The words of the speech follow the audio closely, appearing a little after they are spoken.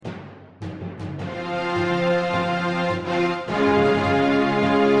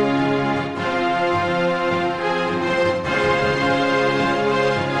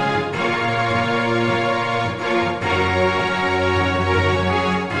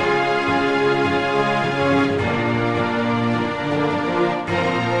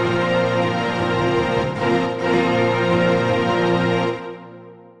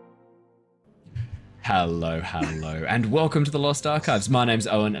hello, and welcome to the Lost Archives. My name's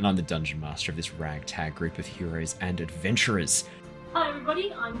Owen, and I'm the Dungeon Master of this ragtag group of heroes and adventurers. Hi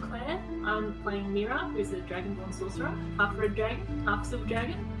everybody, I'm Claire. I'm playing Mira, who's a dragonborn sorcerer, half red dragon, half silver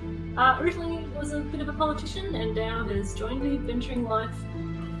dragon. Originally was a bit of a politician, and now has joined the adventuring life,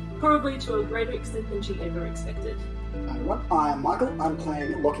 probably to a greater extent than she ever expected. I'm Michael. I'm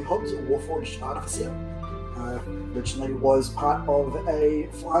playing Lockie Hobbs, a Warforged Artificer. Originally was part of a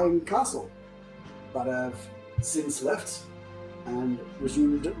flying castle, but I've since left and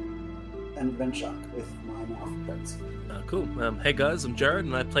resumed an adventure with my now friends. Cool. Hey guys, I'm Jared,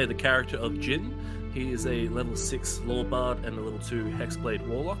 and I play the character of Jin. He is a level 6 Law Bard and a level 2 Hexblade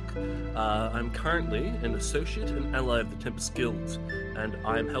Warlock. I'm currently an associate and ally of the Tempest Guild, and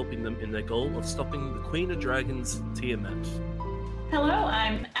I'm helping them in their goal of stopping the Queen of Dragons, Tiamat. Hello,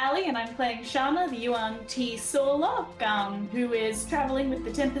 I'm Ali, and I'm playing Shana, the Yuan T. Sorlock, who is traveling with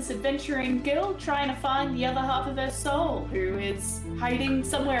the Tempest Adventuring Guild, trying to find the other half of her soul, who is hiding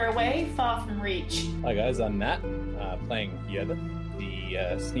somewhere away, far from reach. Hi guys, I'm Matt, playing Yerba,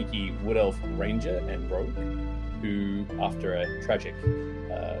 the sneaky Wood Elf Ranger and Rogue, who, after a tragic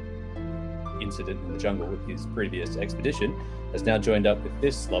incident in the jungle with his previous expedition, has now joined up with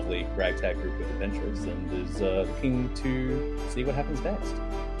this lovely ragtag group of adventurers and is looking to see what happens next.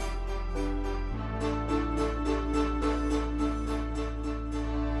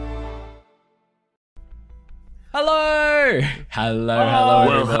 Hello!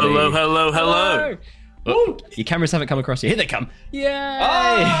 Hello, everybody. Hello. Oh, your cameras haven't come across yet. Here they come.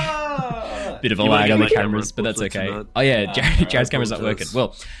 Yay! Bit of a lag on the cameras, but that's okay. Oh yeah, Jared's camera's not working.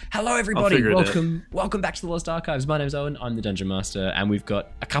 Well, hello everybody. Welcome back to the Lost Archives. My name's Owen. I'm the Dungeon Master, and we've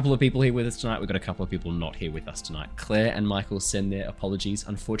got a couple of people here with us tonight. We've got a couple of people not here with us tonight. Claire and Michael send their apologies.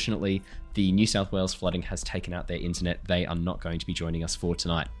 Unfortunately, the New South Wales flooding has taken out their internet. They are not going to be joining us for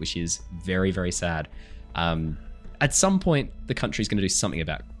tonight, which is very, very sad. At some point, the country's going to do something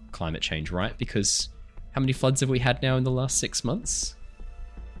about climate change, right? Because how many floods have we had now in the last 6 months?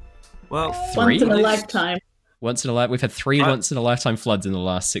 Well, three? Once in a lifetime. We've had three once in a lifetime floods in the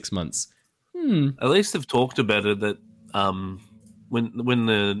last 6 months. At least they've talked about it that when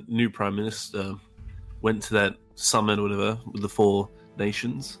the new Prime Minister went to that summit or whatever with the 4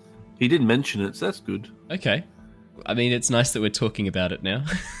 nations, he did mention it, so that's good. Okay. I mean, it's nice that we're talking about it now.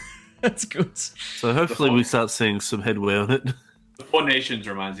 That's good. So hopefully we start seeing some headway on it. The 4 Nations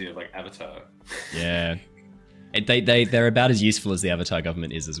reminds me of like Avatar. Yeah. They're about as useful as the Avatar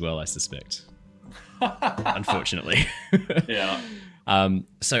government is as well, I suspect. Unfortunately. Yeah.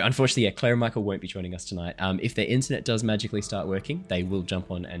 So unfortunately, yeah, Claire and Michael won't be joining us tonight. If their internet does magically start working, they will jump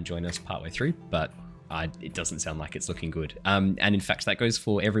on and join us partway through, but it doesn't sound like it's looking good. And in fact, that goes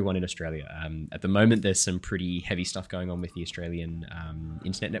for everyone in Australia. At the moment, there's some pretty heavy stuff going on with the Australian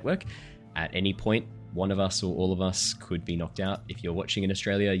internet network. At any point, one of us or all of us could be knocked out. If you're watching in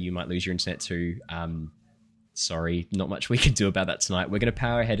Australia, you might lose your internet too. Sorry, not much we can do about that tonight. We're going to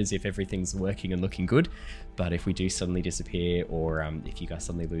power ahead as if everything's working and looking good. But if we do suddenly disappear, or if you guys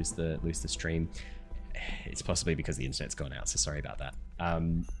suddenly lose the stream, it's possibly because the internet's gone out. So sorry about that.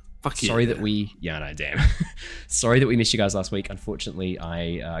 Sorry that we... Yeah, no, damn. Sorry that we missed you guys last week. Unfortunately,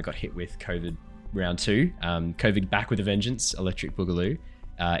 I got hit with COVID round 2. COVID back with a vengeance, Electric Boogaloo.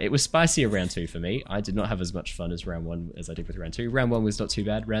 It was spicier round 2 for me. I did not have as much fun as round 1 as I did with round 2. Round 1 was not too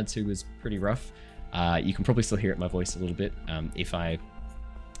bad. Round 2 was pretty rough. You can probably still hear it in my voice a little bit. If I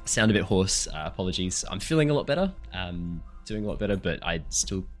sound a bit hoarse, apologies. I'm feeling a lot better, doing a lot better, but I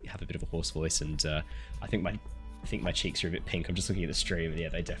still have a bit of a hoarse voice, and I think my cheeks are a bit pink. I'm just looking at the stream, and yeah,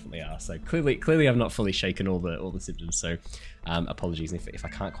 they definitely are. So clearly I've not fully shaken all the symptoms. So apologies if I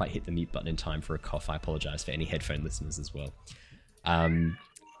can't quite hit the mute button in time for a cough. I apologize for any headphone listeners as well. And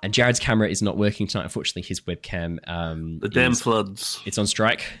Jared's camera is not working tonight. Unfortunately, his webcam the damn floods. It's on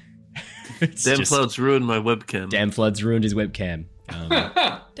strike. Floods ruined my webcam. Damn floods ruined his webcam.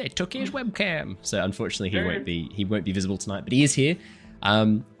 They took his webcam. So unfortunately, he won't be visible tonight, but he is here.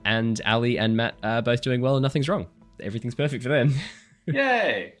 And Ali and Matt are both doing well, and nothing's wrong. Everything's perfect for them.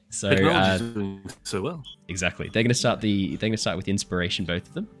 Yay! So technology's doing so well. Exactly. They're going to start with inspiration, both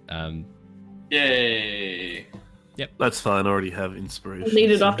of them. Yay! Yep. That's fine. I already have inspiration.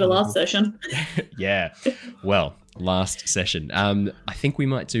 Needed after last session. Yeah. Well, last session. I think we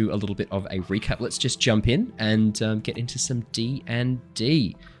might do a little bit of a recap. Let's just jump in and get into some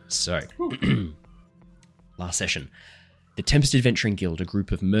D&D. So, last session. The Tempest Adventuring Guild, a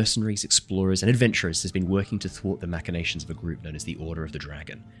group of mercenaries, explorers, and adventurers, has been working to thwart the machinations of a group known as the Order of the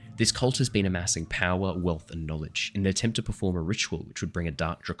Dragon. This cult has been amassing power, wealth, and knowledge in an attempt to perform a ritual which would bring a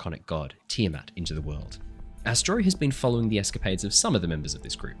dark draconic god, Tiamat, into the world. Our story has been following the escapades of some of the members of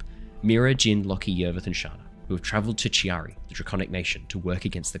this group: Mira, Jin, Lockie, Yervith, and Shana, who have travelled to Chiari, the Draconic Nation, to work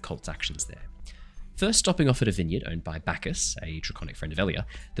against the cult's actions there. First stopping off at a vineyard owned by Bacchus, a Draconic friend of Elia,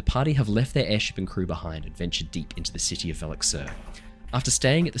 the party have left their airship and crew behind and ventured deep into the city of Velixur. After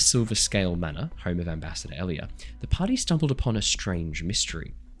staying at the Silver Scale Manor, home of Ambassador Elia, the party stumbled upon a strange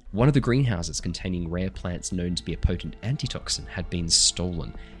mystery. One of the greenhouses containing rare plants known to be a potent antitoxin had been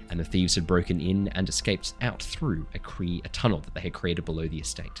stolen, and the thieves had broken in and escaped out through a tunnel that they had created below the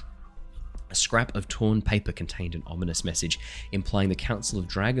estate. A scrap of torn paper contained an ominous message, implying the Council of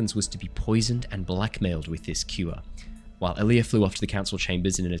Dragons was to be poisoned and blackmailed with this cure. While Elia flew off to the council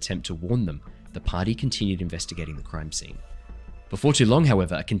chambers in an attempt to warn them, the party continued investigating the crime scene. Before too long,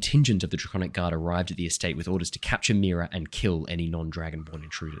 however, a contingent of the Draconic Guard arrived at the estate with orders to capture Mira and kill any non-Dragonborn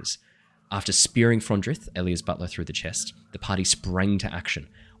intruders. After spearing Frondrith, Elia's butler, through the chest, the party sprang to action.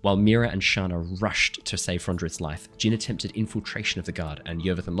 While Mira and Shana rushed to save Frondrith's life, Jin attempted infiltration of the guard, and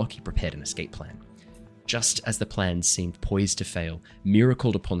Yervith and Loki prepared an escape plan. Just as the plan seemed poised to fail, Mira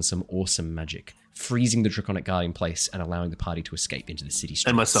called upon some awesome magic, freezing the Draconic Guard in place and allowing the party to escape into the city streets.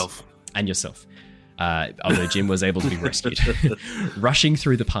 And myself. And yourself. Although Jim was able to be rescued. Rushing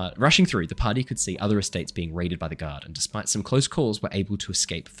through, the party could see other estates being raided by the guard, and despite some close calls, were able to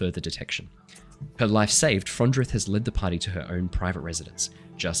escape further detection. Her life saved, Frondrith has led the party to her own private residence,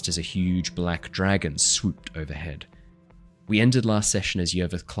 just as a huge black dragon swooped overhead. We ended last session as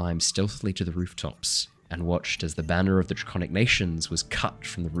Yervith climbed stealthily to the rooftops, and watched as the banner of the Draconic Nations was cut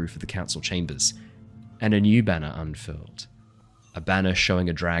from the roof of the council chambers, and a new banner unfurled. A banner showing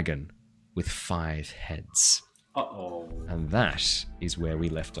a dragon with 5 heads. Uh-oh. And that is where we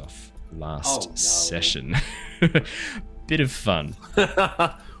left off last no. session. Bit of fun.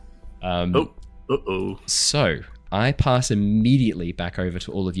 So, I pass immediately back over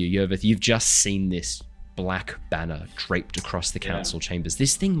to all of you. Yervith, you've just seen this black banner draped across the council chambers.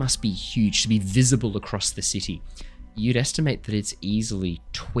 This thing must be huge to be visible across the city. You'd estimate that it's easily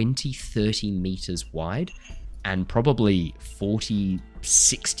 20, 30 meters wide and probably 40,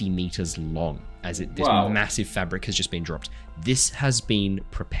 60 meters long, as this massive fabric has just been dropped. This has been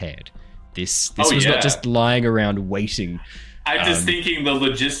prepared. This was not just lying around waiting. I'm just thinking the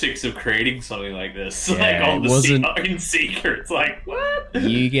logistics of creating something like this. Like all the in secrets. Like, what?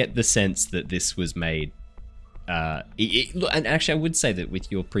 You get the sense that this was made. And actually, I would say that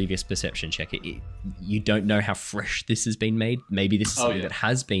with your previous perception check, you don't know how fresh this has been made. Maybe this is something that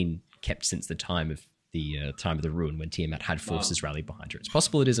has been kept since the time of the ruin, when Tiamat had forces rallied behind her. It's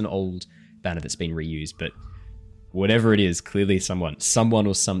possible it is an old banner that's been reused, but whatever it is, clearly someone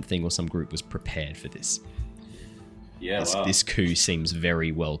or something or some group was prepared for this. Yeah, this coup seems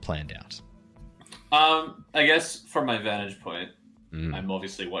very well planned out. I guess from my vantage point, I'm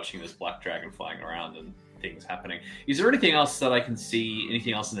obviously watching this black dragon flying around and things happening. Is there anything else that I can see?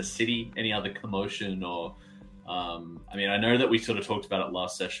 Anything else in the city? Any other commotion or? I mean, I know that we sort of talked about it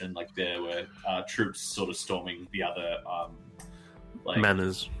last session. Like there were troops sort of storming the other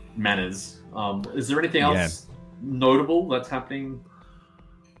manors. Is there anything else notable that's happening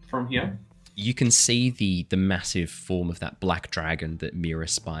from here? You can see the massive form of that black dragon that Mira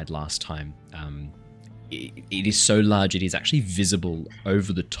spied last time. It is so large it is actually visible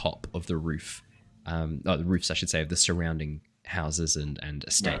over the top of the roof. The roofs, I should say, of the surrounding houses and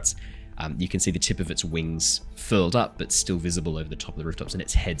estates. Right. You can see the tip of its wings furled up, but still visible over the top of the rooftops, and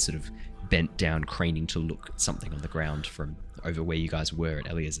its head sort of bent down, craning to look at something on the ground from over where you guys were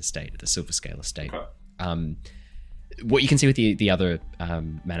at Elia's estate, at the Silver Scale estate. Okay. What you can see with the other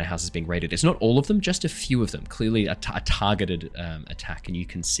manor houses being raided, it's not all of them, just a few of them. Clearly a targeted attack, and you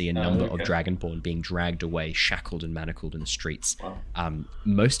can see a number of Dragonborn being dragged away, shackled and manacled in the streets. Wow.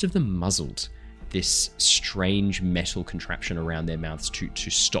 Most of them muzzled. This strange metal contraption around their mouths to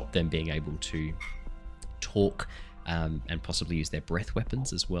stop them being able to talk and possibly use their breath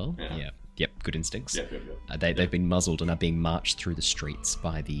weapons as well. Yep, good instincts. They've been muzzled and are being marched through the streets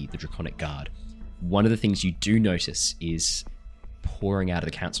by the Draconic Guard. One of the things you do notice is pouring out of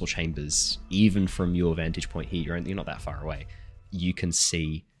the council chambers, even from your vantage point here, you're not that far away, you can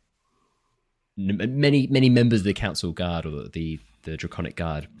see many members of the council guard or the Draconic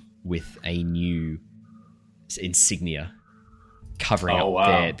Guard with a new insignia covering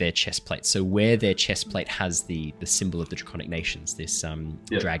up their chest plate. So where their chest plate has the symbol of the Draconic Nations, this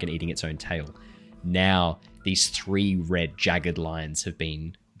dragon eating its own tail, now these 3 red jagged lines have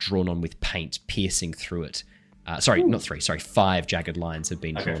been drawn on with paint, piercing through it. 5 jagged lines have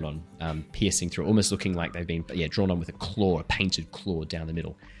been drawn on, piercing through, almost looking like they've been drawn on with a painted claw down the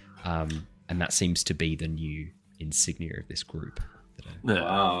middle. And that seems to be the new insignia of this group.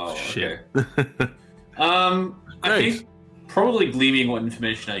 Wow, shit. I think probably gleaming what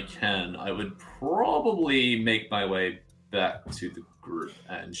information I can, I would probably make my way back to the group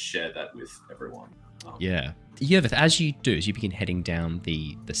and share that with everyone. Yeah. Yervith, as you begin heading down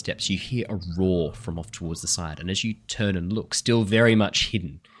the steps, you hear a roar from off towards the side. And as you turn and look, still very much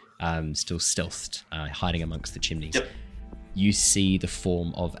hidden, still stealthed, hiding amongst the chimneys, you see the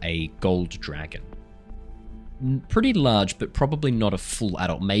form of a gold dragon. Pretty large, but probably not a full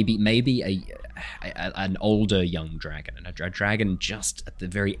adult. Maybe an older young dragon. And a dragon just at the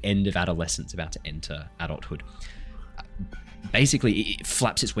very end of adolescence, about to enter adulthood. Basically, it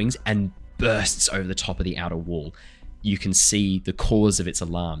flaps its wings and bursts over the top of the outer wall. You can see the cause of its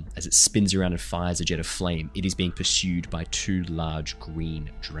alarm as it spins around and fires a jet of flame. It is being pursued by 2 large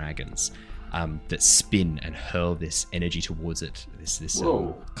green dragons that spin and hurl this energy towards it. This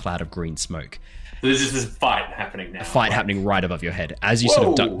cloud of green smoke. So this is this fight happening now. A fight happening right above your head. As you sort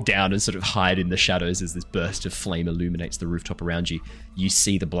of duck down and sort of hide in the shadows as this burst of flame illuminates the rooftop around you, you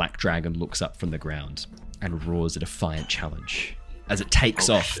see the black dragon looks up from the ground and roars a defiant challenge. As it takes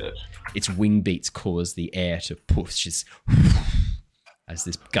off, shit. Its wing beats cause the air to push as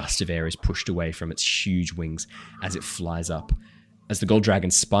this gust of air is pushed away from its huge wings as it flies up. As the gold dragon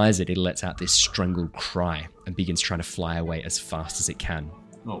spies it, it lets out this strangled cry and begins trying to fly away as fast as it can.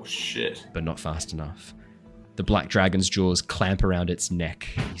 Oh shit. But not fast enough. The black dragon's jaws clamp around its neck.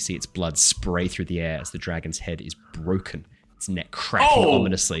 You see its blood spray through the air as the dragon's head is broken, its neck cracking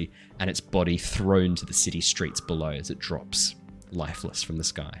ominously, and its body thrown to the city streets below as it drops, lifeless from the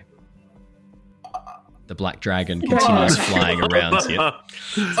sky. The black dragon continues flying around here.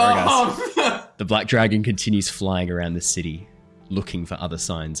 Sorry, guys. The black dragon continues flying around the city, looking for other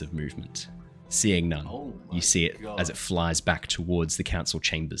signs of movement. Seeing none, you see it as it flies back towards the council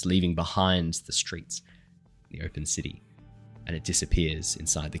chambers, leaving behind the streets, the open city, and it disappears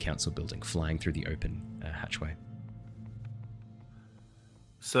inside the council building, flying through the open hatchway.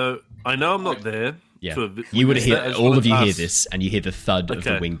 So I know I'm not there. Yeah, you would hear all of you hear this, and you hear the thud of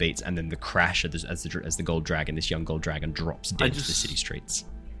the wing beats, and then the crash as the gold dragon, this young gold dragon, drops dead to the city streets.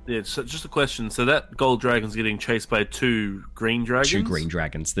 Yeah, so just a question. So that gold dragon's getting chased by 2 green dragons? 2 green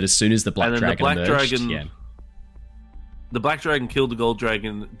dragons. That as soon as the black dragon emerged, the black dragon killed the gold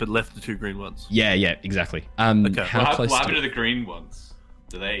dragon, but left the 2 green ones. Yeah, exactly. What happened to the green ones?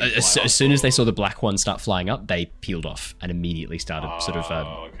 Do they as soon as they saw the black one start flying up, they peeled off and immediately started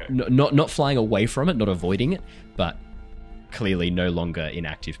not flying away from it, not avoiding it, but clearly no longer in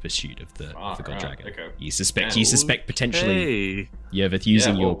active pursuit of the gold dragon. Okay. You suspect potentially, Yervith,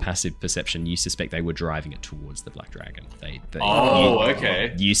 using your passive perception, you suspect they were driving it towards the black dragon.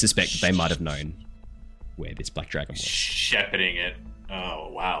 You suspect that they might have known where this black dragon was. Shepherding it. Oh,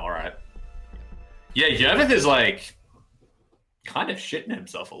 wow, alright. Yeah, Yervith is like kind of shitting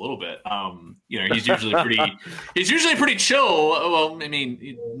himself a little bit. He's usually pretty chill. Well, I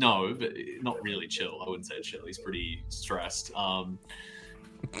mean, no, but not really chill. I wouldn't say chill. He's pretty stressed.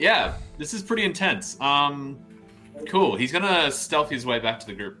 This is pretty intense. Cool. He's gonna stealth his way back to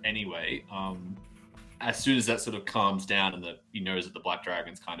the group anyway. As soon as that sort of calms down and he knows that the black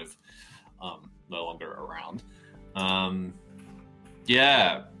dragon's kind of no longer around.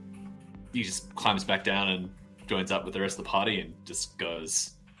 He just climbs back down and joins up with the rest of the party and just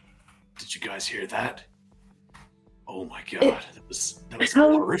goes, "Did you guys hear that? Oh my god, that was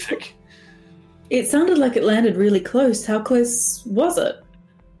horrific." It sounded like it landed really close. How close was it?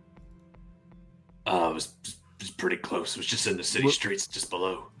 It was pretty close. It was just in the city streets just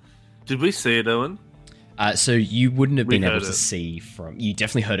below. Did we see it, Owen? So you wouldn't have been able to see from... You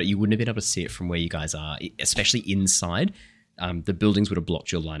definitely heard it. You wouldn't have been able to see it from where you guys are, especially inside. The buildings would have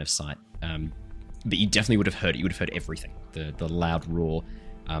blocked your line of sight. But you definitely would have heard it. You would have heard everything. The loud roar,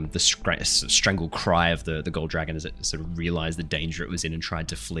 the strangled cry of the gold dragon as it sort of realized the danger it was in and tried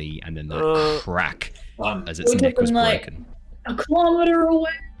to flee, and then the crack as its neck was broken. A kilometer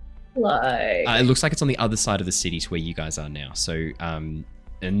away? It looks like it's on the other side of the city to where you guys are now. So, and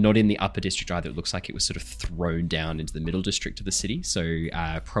not in the upper district either. It looks like it was sort of thrown down into the middle district of the city. So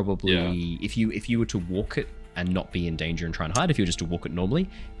probably if you were to walk it and not be in danger and try and hide, if you were just to walk it normally,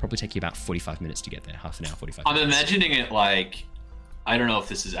 probably take you about 45 minutes to get there. Half an hour, 45 minutes. I'm imagining it like, I don't know if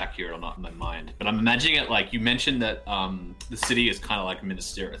this is accurate or not in my mind, but I'm imagining it like, you mentioned that the city is kind of like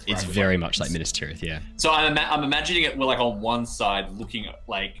Minas Tirith, right? It's very much like Minas Tirith, yeah. So I'm imagining it, we're like on one side looking at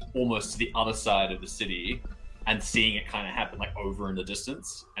like almost to the other side of the city and seeing it kind of happen like over in the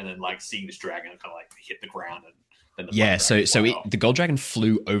distance, and then like seeing this dragon kind of like hit the ground and the gold dragon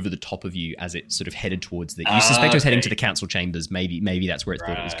flew over the top of you as it sort of headed towards you suspect it was heading to the council chambers. Maybe that's where it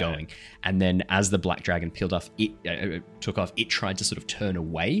thought it was going. And then as the black dragon peeled off, it took off. It tried to sort of turn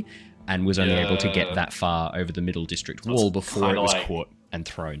away, and was only able to get that far over the middle district wall before it was caught and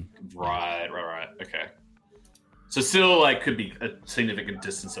thrown. Right. Okay. So still, like, could be a significant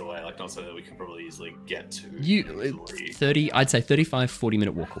distance away, like not so that we can probably easily get to. I'd say 35,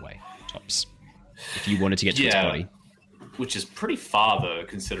 40-minute walk away, tops, if you wanted to get to its body. Which is pretty far, though,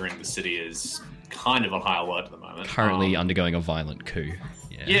 considering the city is kind of on high alert at the moment. Currently undergoing a violent coup.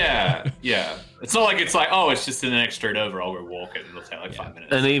 Yeah. It's not like it's like, oh, it's just the next street over, I'll go walk it, and it'll take like 5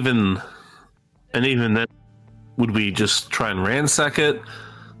 minutes. And even then, would we just try and ransack it?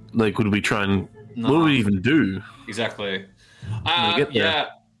 Like, would we try and... What would we even do? Exactly.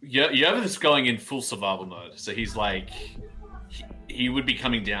 Yova's going in full survival mode. So he's like, he would be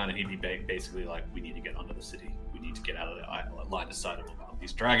coming down and he'd be basically like, we need to get under the city. We need to get out of the line of sight of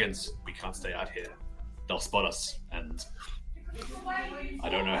these dragons. We can't stay out here. They'll spot us. And I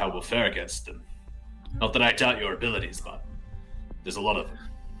don't know how we'll fare against them. Not that I doubt your abilities, but there's a lot of them.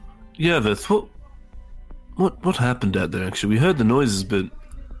 Yeah, what happened out there, actually? We heard the noises, but...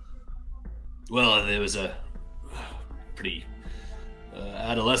 Well, there was a pretty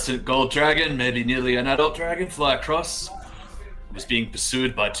adolescent gold dragon, maybe nearly an adult dragon, fly across. It was being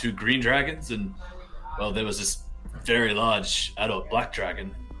pursued by 2 green dragons, and, well, there was this very large adult black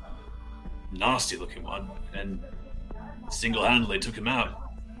dragon, nasty looking one, and single-handedly took him out.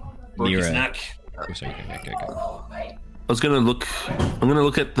 Broke his neck. Oh, sorry, go. I'm gonna look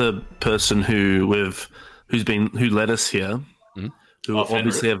at the person who led us here, who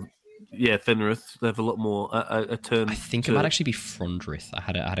obviously have... Yeah, Fenrith. They have a lot more a turn. I think it might actually be Frondrith. I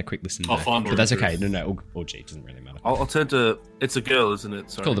had a quick listen. Frondrith. But that's okay. No. Or G, it doesn't really matter. I'll turn to. It's a girl, isn't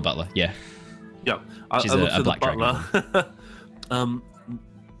it? Sorry. Called the butler. Yeah. Yeah. She's a black dragon.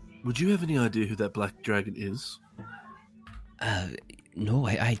 Would you have any idea who that black dragon is? No,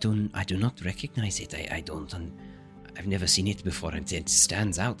 I do not recognize it. I don't. I've never seen it before. It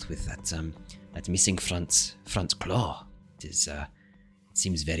stands out with that missing front claw. It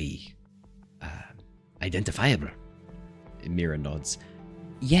seems very identifiable. Mira nods.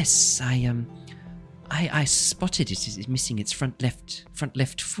 Yes, I spotted it. It's missing its front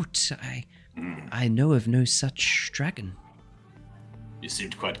left foot. I know of no such dragon. You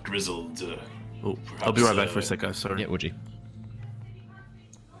seemed quite grizzled. I'll be right back for a sec, guys. Sorry. Yeah, Orgy.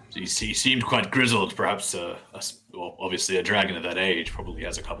 So you seemed quite grizzled. Perhaps, obviously a dragon of that age probably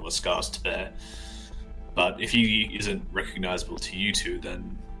has a couple of scars to bear. But if he isn't recognizable to you two,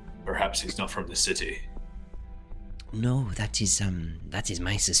 then perhaps he's not from the city. No, that is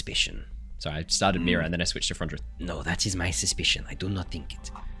my suspicion. So I started Mira and then I switched to Frondrith. No, that is my suspicion. I do not think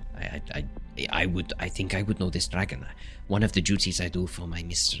it. I think I would know this dragon. One of the duties I do for my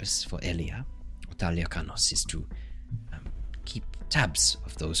mistress, for Elia, Otalia Kanos, is to keep tabs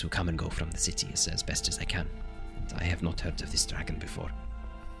of those who come and go from the city as best as I can. And I have not heard of this dragon before.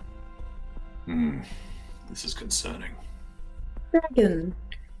 This is concerning. Dragon.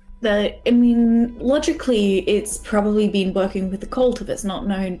 Logically, it's probably been working with the cult if it's not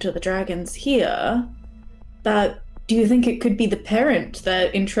known to the dragons here. But do you think it could be the parent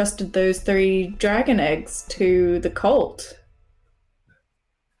that entrusted those 3 dragon eggs to the cult?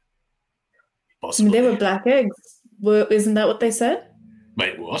 Possibly. They were black eggs. Isn't that what they said?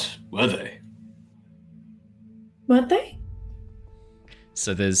 Wait, what? Were they? Weren't they?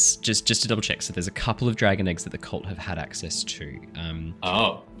 So there's just to double check. So there's a couple of dragon eggs that the cult have had access to.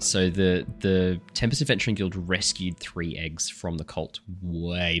 So the Tempest Adventuring Guild rescued 3 eggs from the cult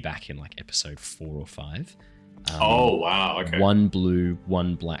way back in like episode 4 or 5. Oh wow! Okay. 1 blue,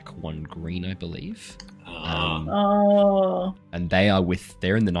 1 black, 1 green, I believe. And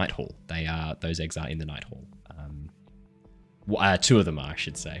they're in the Night Hall. Those eggs are in the Night Hall. 2 of them are, I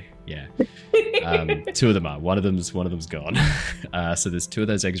should say. Yeah. 2 of them are. One of them's gone. So there's 2 of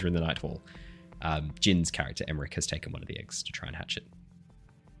those eggs are in the Night Hall. Jin's character Emmerich has taken one of the eggs to try and hatch it.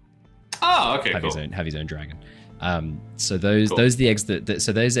 Oh, okay. Have his own dragon. So those are the eggs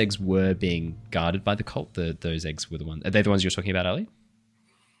so those eggs were being guarded by the cult. Those eggs were the ones. Are they the ones you're talking about, Ali?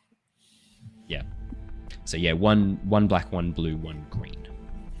 Yeah. So yeah, one black, 1 blue, 1 green.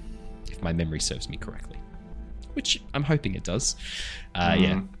 If my memory serves me correctly. Which I'm hoping it does.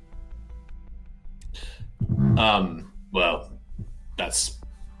 Yeah. Well, that's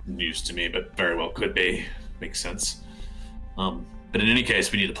news to me, but very well could be. Makes sense. But in any case,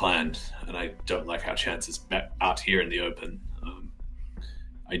 we need a plan, and I don't like our chances out here in the open.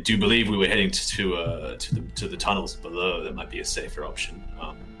 I do believe we were heading to the tunnels below. That might be a safer option.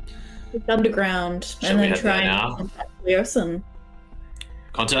 It's underground, and then try and contact Leosin.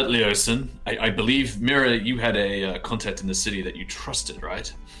 Contact Leosin. I believe, Mira, you had a contact in the city that you trusted, right?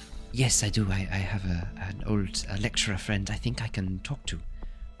 Yes, I do. I have an old lecturer friend I think I can talk to.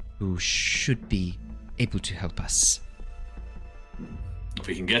 who should be able to help us. If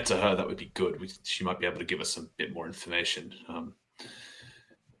we can get to her, that would be good. She might be able to give us a bit more information.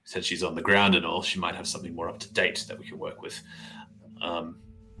 Since she's on the ground and all, she might have something more up to date that we can work with.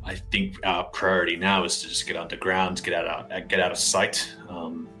 I think our priority now is to just get underground, get out of sight,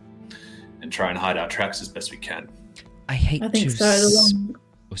 and try and hide our tracks as best we can. I think so.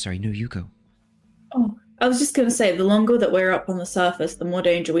 Oh, sorry. No, you go. Oh, I was just going to say, the longer that we're up on the surface, the more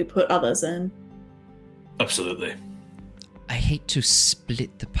danger we put others in. Absolutely. I hate to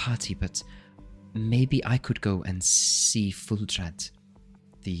split the party, but maybe I could go and see Fuldrad,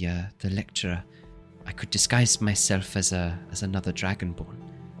 the lecturer. I could disguise myself as another Dragonborn,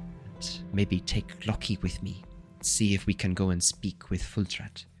 and maybe take Lockie with me. See if we can go and speak with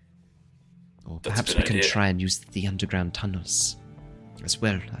Fuldrad. Or perhaps we can try and use the underground tunnels as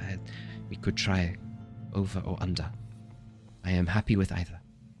well. We could try over or under. I am happy with either.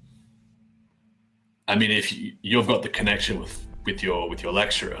 I mean, if you've got the connection with your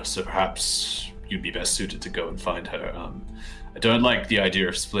lecturer, so perhaps you'd be best suited to go and find her. I don't like the idea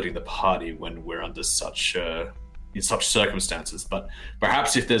of splitting the party when we're under such circumstances, but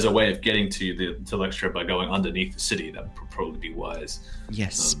perhaps if there's a way of getting to the lecturer by going underneath the city, that would probably be wise.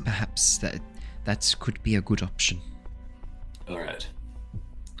 Yes, perhaps that could be a good option. All right.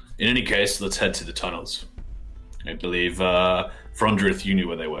 In any case, let's head to the tunnels. I believe Frondrith, you knew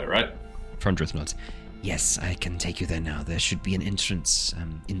where they were, right? Frondrith nods. Yes, I can take you there now. There should be an entrance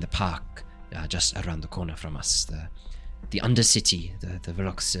in the park just around the corner from us. The Undercity, the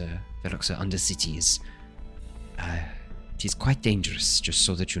Veloxa Undercity is it is quite dangerous, just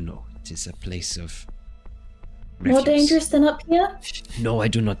so that you know. It is a place of refuge. More dangerous than up here? No, I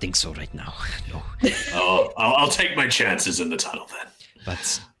do not think so right now. No. Oh, I'll take my chances in the tunnel then.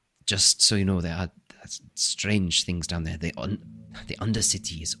 But just so you know, there are strange things down there. The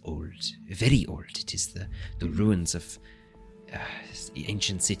Undercity is old, very old. It is the ruins of the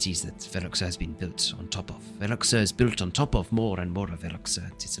ancient cities that Veloxa has been built on top of. Veloxa is built on top of more and more of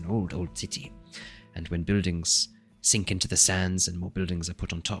Veloxa. It is an old city. And when buildings sink into the sands and more buildings are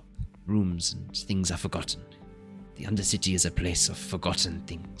put on top, rooms and things are forgotten. The Undercity is a place of forgotten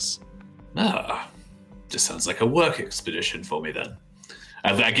things. Just sounds like a work expedition for me then.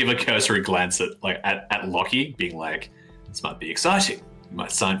 I give a cursory glance at Lockie, being like, "This might be exciting.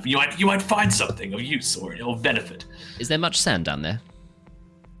 You might find something of use or benefit." Is there much sand down there?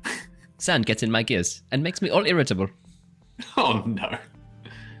 Sand gets in my gears and makes me all irritable. Oh no.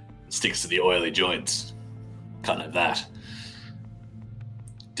 Sticks to the oily joints. Can't have that.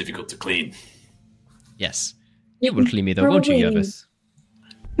 Difficult to clean. Yes. You will clean me though, won't you, Yervis?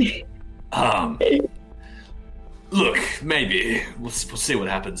 Look, maybe. We'll see what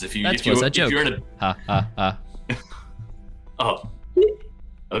happens if you... That was a joke. If you're in a... Ha. Oh.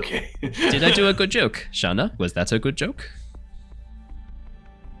 Okay. Did I do a good joke, Shana? Was that a good joke?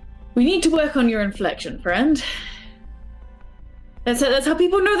 We need to work on your inflection, friend. That's how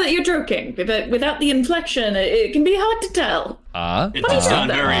people know that you're joking. But without the inflection, it can be hard to tell. It did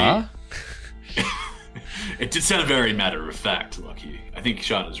sound very... It did sound very matter of fact, Lucky. I think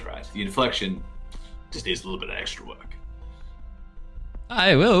Shana's right. The inflection just needs a little bit of extra work.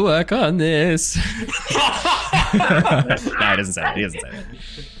 I will work on this. No, he doesn't say that.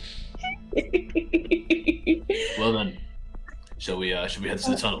 Well then, shall we head to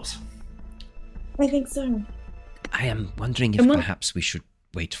the tunnels? I think so. I am wondering if perhaps we should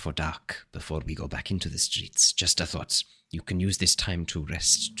wait for dark before we go back into the streets. Just a thought. You can use this time to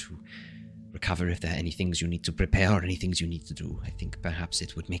rest, to recover if there are any things you need to prepare or any things you need to do. I think perhaps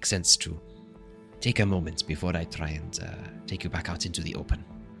it would make sense to take a moment before I try and take you back out into the open.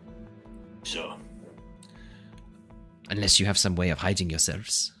 Sure. Unless you have some way of hiding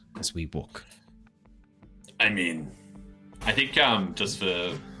yourselves as we walk. I mean, I think just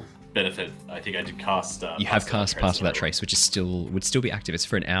for benefit, I think I did cast... you have cast Pass Without Trace, which is would still be active. It's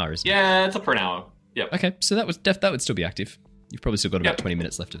for an hour, isn't it? Yeah, it's up for an hour. Yep. Okay, so that would still be active. You've probably still got about 20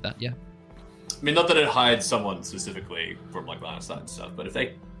 minutes left of that, yeah. I mean, not that it hides someone specifically from line of sight and stuff, but if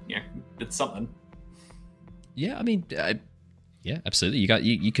they, it's something. Yeah, I mean, yeah, absolutely.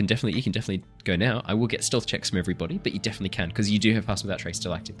 You can definitely go now. I will get stealth checks from everybody, but you definitely can because you do have Pass Without Trace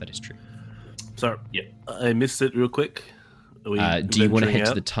still active. That is true. Sorry, yeah, I missed it real quick. Do you want to head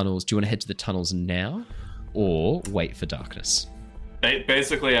to the tunnels? Do you want to head to the tunnels now, or wait for darkness?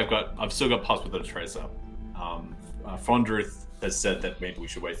 Basically, I've still got Pass Without Trace up. Frondrith has said that maybe we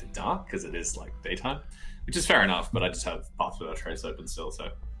should wait for dark because it is like daytime, which is fair enough. But I just have Pass Without Trace open still, so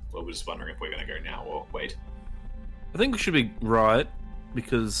we're just wondering if we're going to go now or wait. I think we should be right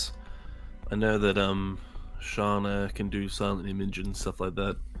because I know that Shana can do silent image and stuff like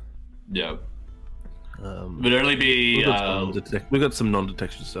that. Yeah. Would only be. We got some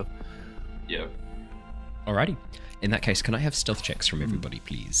non-detection stuff. Yeah. Alrighty. In that case, can I have stealth checks from everybody,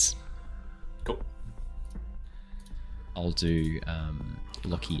 please? Cool. I'll do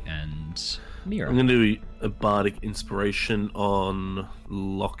Lockie and Mira. I'm going to do a bardic inspiration on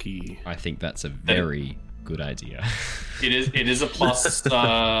Lockie. I think that's a very good idea. It is a plus.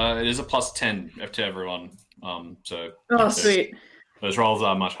 It is a plus 10 to everyone. Sweet. Those rolls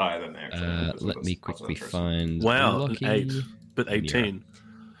are much higher than they actually. Let me quickly find. Wow, Lockie. an 8, but 18.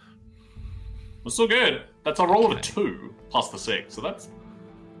 It's still good. That's a roll of a 2 plus the 6, so that's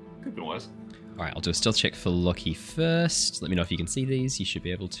could be worse. All right, I'll do a stealth check for Lockie first. Let me know if you can see these. You should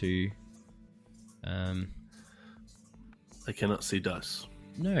be able to. I cannot see dice.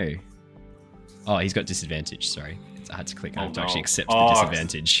 No. Oh, he's got disadvantage. Sorry, I had to click. I have to no. actually accept the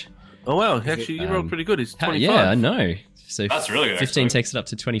disadvantage. Oh wow, actually you rolled pretty good. He's 25. Yeah, I know. So That's really good, 15 actually. takes it up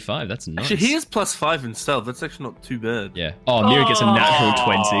to 25. That's nice. Actually, he is plus 5 in stealth. That's actually not too bad. Yeah. Oh, Mira gets a natural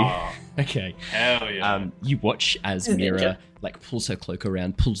Oh. 20. Okay. Hell yeah. You watch as Mira pulls her cloak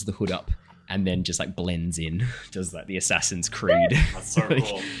around, pulls the hood up, and then just blends in. Does the Assassin's Creed. That's so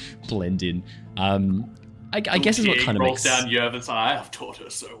cool. Blend in. I guess is what kind of rolls makes. down Yervin's eye. I've taught her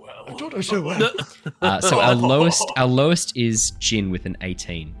so well. So our lowest is Jin with an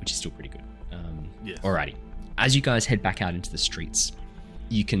 18, which is still pretty good. Yes. Alrighty. As you guys head back out into the streets,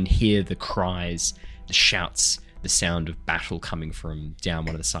 you can hear the cries, the shouts, the sound of battle coming from down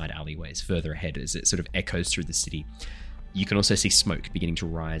one of the side alleyways further ahead as it sort of echoes through the city. You can also see smoke beginning to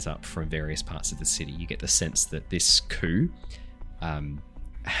rise up from various parts of the city. You get the sense that this coup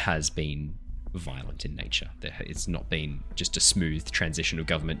has been violent in nature. It's not been just a smooth transition of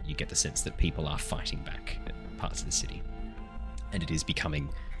government. You get the sense that people are fighting back at parts of the city. And it is becoming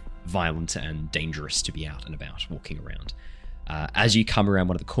violent and dangerous to be out and about, walking around. As you come around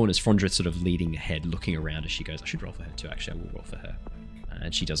one of the corners, Frondra sort of leading ahead, looking around as she goes, I should roll for her too, actually. I will roll for her.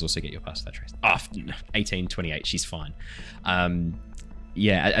 And she does also get your pass that trace. 18, 28, she's fine.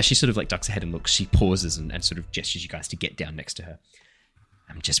 As she sort of ducks ahead and looks, she pauses and sort of gestures you guys to get down next to her.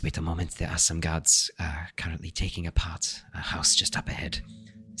 Just wait a moment. There are some guards currently taking apart a house just up ahead.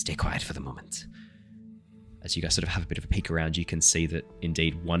 Stay quiet for the moment. As you guys sort of have a bit of a peek around, you can see that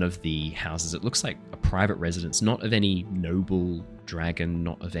indeed one of the houses, it looks like a private residence, not of any noble dragon,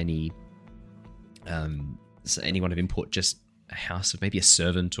 not of any anyone of import, just a house of maybe a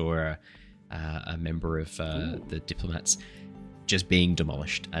servant or a member of the diplomats, just being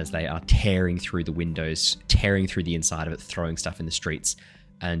demolished as they are tearing through the windows, tearing through the inside of it, throwing stuff in the streets.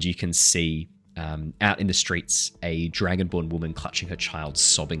 And you can see out in the streets a dragonborn woman clutching her child,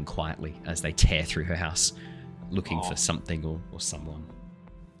 sobbing quietly as they tear through her house, looking for something or someone.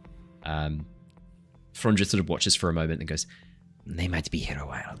 Frondra sort of watches for a moment and goes, They might be here a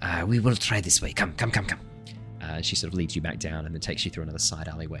while. We will try this way. Come. She sort of leads you back down and then takes you through another side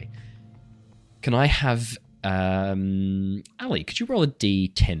alleyway. Can I have... Ali, could you roll a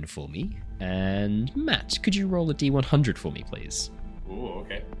D10 for me? And Matt, could you roll a D100 for me, please? Ooh,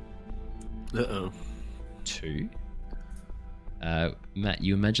 okay. 2. Matt,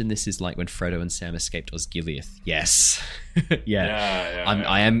 you imagine this is like when Frodo and Sam escaped Osgiliath? Yes. Yeah.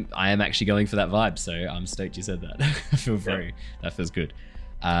 I am actually going for that vibe, so I'm stoked you said that. I feel that feels good.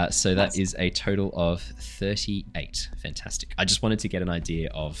 So that is a total of 38. Fantastic. I just wanted to get an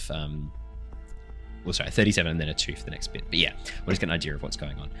idea of 37 and then a 2 for the next bit. But yeah, we'll just get an idea of what's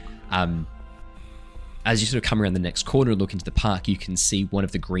going on. As you sort of come around the next corner and look into the park, you can see one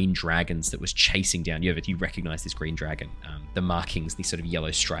of the green dragons that was chasing down Yervith. You recognize this green dragon. The markings, these sort of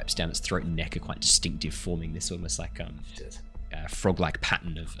yellow stripes down its throat and neck are quite distinctive, forming this almost like frog-like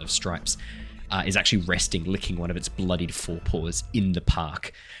pattern of stripes. Is actually resting, licking one of its bloodied forepaws in the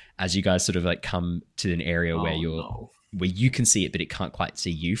park. As you guys sort of come to an area where you can see it, but it can't quite see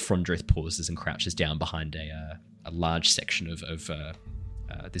you, Frondroth pauses and crouches down behind a large section of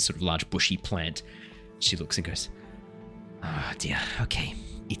this sort of large bushy plant. She looks and goes, Oh dear, okay.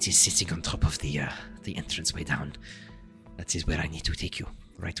 It is sitting on top of the entranceway down. That is where I need to take you,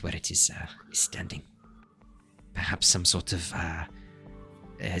 right where it is standing. Perhaps some sort of...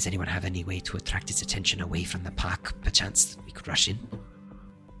 does anyone have any way to attract its attention away from the park, perchance we could rush in?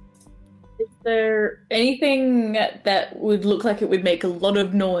 Is there anything that would look like it would make a lot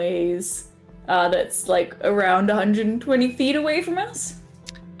of noise that's around 120 feet away from us?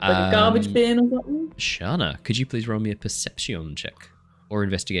 Like a garbage bin or something? Shana, could you please roll me a perception check? Or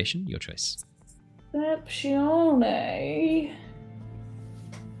investigation, your choice. Perception.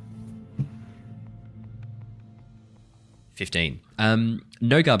 15.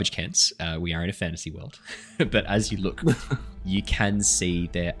 No garbage cans. We are in a fantasy world. But as you look, you can see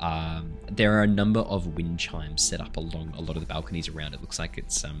there are a number of wind chimes set up along a lot of the balconies around. It looks like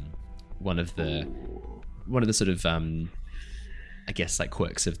it's one of the sort of I guess like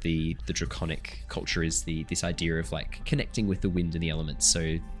quirks of the draconic culture is this idea of like connecting with the wind and the elements.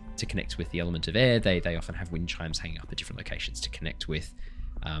 So to connect with the element of air, they often have wind chimes hanging up at different locations. To connect with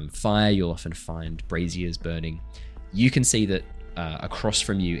fire, you'll often find braziers burning. You can see that across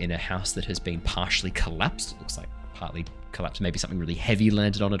from you in a house that has been partially collapsed, it looks like partly collapsed, maybe something really heavy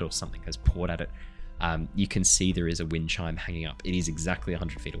landed on it or something has poured at it. You can see there is a wind chime hanging up. It is exactly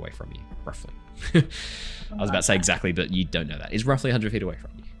 100 feet away from you, roughly. I was about to say exactly, but you don't know that. It's roughly 100 feet away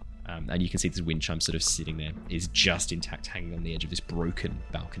from you. And you can see this wind chime sort of sitting there, is just intact, hanging on the edge of this broken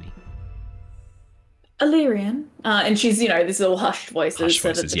balcony. Illyrian, and she's, this little hushed voices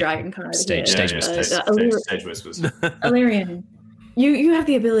so that the yeah. dragon can't Stage whispers. Stage whispers. Illyrian, you have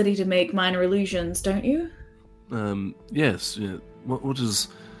the ability to make minor illusions, don't you? Yes. Yeah. What's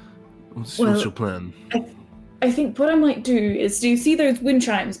your plan? I think what I might do is, do you see those wind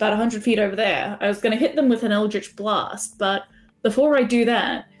chimes about 100 feet over there? I was going to hit them with an eldritch blast, but before I do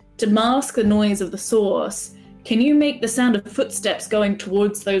that, to mask the noise of the source, can you make the sound of footsteps going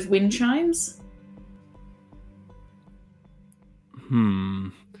towards those wind chimes?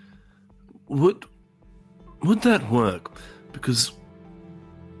 Would that work? Because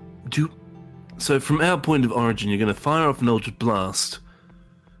so from our point of origin, you're going to fire off an eldritch blast,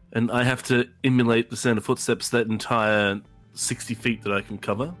 and I have to emulate the sound of footsteps that entire 60 feet that I can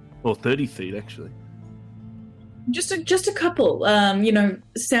cover, or 30 feet actually. Just a couple.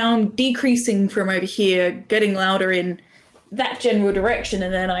 Sound decreasing from over here, getting louder in that general direction,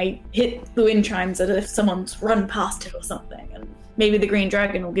 and then I hit the wind chimes as if someone's run past it or something, and maybe the green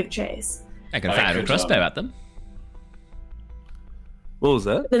dragon will give chase. I could fire a crossbow at them. What was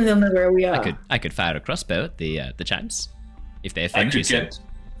that? Then they'll know where we are. I could fire a crossbow at the chimes if they offend you.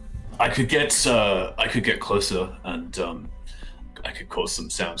 I could get closer, and I could cause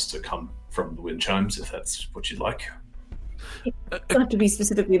some sounds to come from the wind chimes if that's what you'd like. It doesn't have to be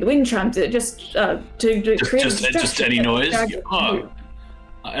specifically the wind chimes. It just to create just any noise.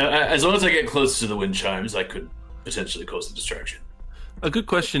 As long as I get close to the wind chimes, I could potentially cause a distraction. A good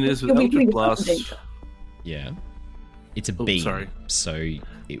question is with eldritch blast. Yeah, it's a beam. Sorry. So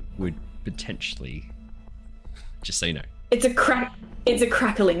it would potentially, just so you know, it's a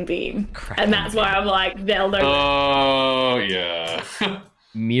crackling beam, and that's why I'm like, they'll know. Oh yeah.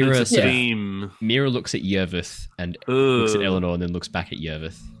 Mira looks at Yervith and looks at Eleanor, and then looks back at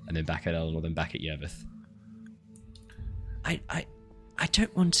Yervith, and then back at Eleanor, then back at Yervith. I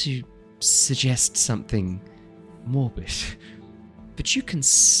don't want to suggest something morbid, but you can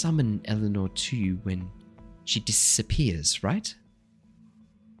summon Eleanor to you when she disappears, right?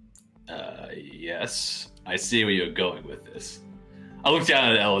 Yes. I see where you're going with this. I look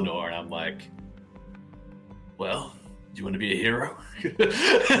down at Eleanor and I'm like, well, do you want to be a hero?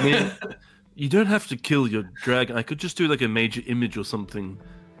 I mean, you don't have to kill your dragon. I could just do like a major image or something.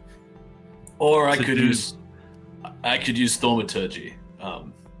 Or I could use thaumaturgy.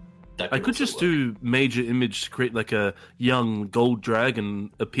 I could just do major image to create like a young gold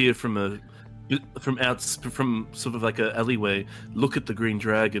dragon appear from sort of like a alleyway, look at the green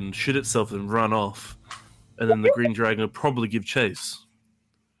dragon, shit itself and run off. And then the green dragon would probably give chase.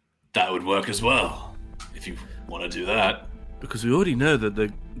 That would work as well, if you want to do that. Because we already know that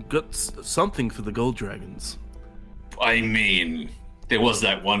they've got something for the gold dragons. I mean, there was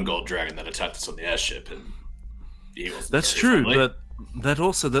that one gold dragon that attacked us on the airship, and he wasn't. That's true, but that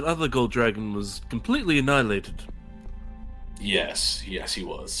other gold dragon was completely annihilated. Yes, he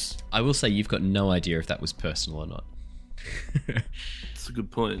was. I will say you've got no idea if that was personal or not. That's a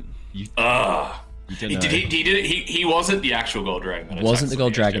good point. You don't know. He wasn't the actual gold dragon. That wasn't the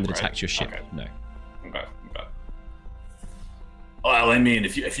gold dragon that attacked your ship. Okay. No. Okay. Well, I mean,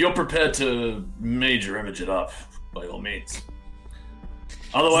 if you're prepared to major image it up, by all means.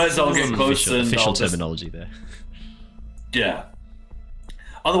 Otherwise, I'll get close and official terminology there. Yeah.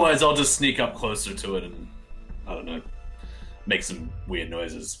 Otherwise, I'll just sneak up closer to it and I don't know, make some weird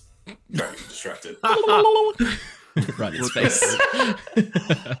noises, try to get distracted. Right in its face.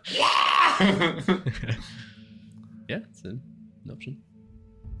 Yeah, it's an option.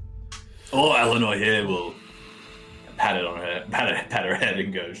 Or Eleanor here will pat her head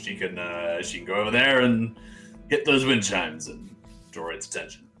and go. She can go over there and hit those wind chimes and draw its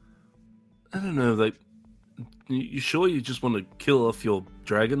attention. I don't know, like, you sure you just want to kill off your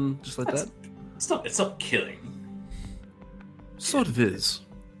dragon just like that? It's not killing. Sort of is.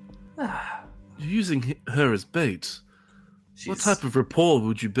 You're using her as bait. What type of rapport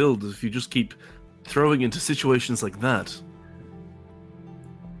would you build if you just keep throwing into situations like that?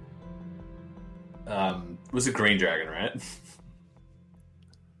 It was a green dragon, right?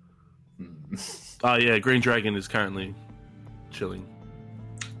 Oh yeah, Green Dragon is currently chilling.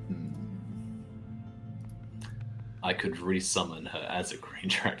 I could resummon her as a green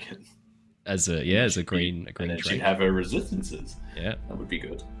dragon. As a green and then dragon. she'd have her resistances. Yeah. That would be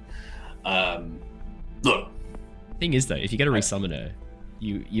good. Look. Thing is though, if you get to resummon her,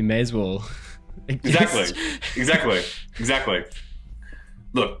 you may as well Exactly.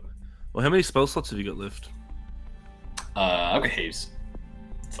 Look. Well, how many spell slots have you got left? I've got heaps.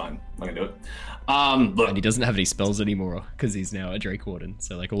 It's fine. I can do it. Look. And he doesn't have any spells anymore because he's now a Drake Warden.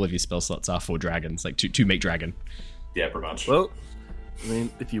 So like all of your spell slots are for dragons, like to make dragon. Yeah, pretty much. Well, I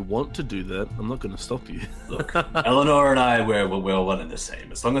mean, if you want to do that, I'm not going to stop you. Look, Eleanor and I, we're one and the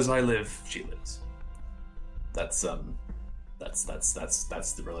same. As long as I live, she lives. That's the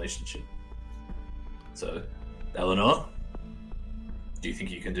relationship. So, Eleanor, do you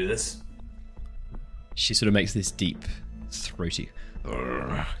think you can do this? She sort of makes this deep, throaty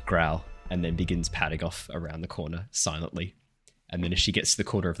growl and then begins padding off around the corner silently. And then as she gets to the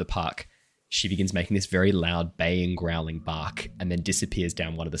corner of the park, she begins making this very loud baying, growling bark and then disappears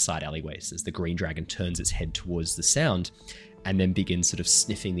down one of the side alleyways as the green dragon turns its head towards the sound and then begins sort of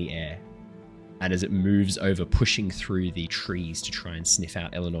sniffing the air. And as it moves over, pushing through the trees to try and sniff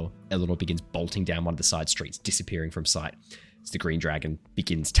out Eleanor, Eleanor begins bolting down one of the side streets, disappearing from sight as the green dragon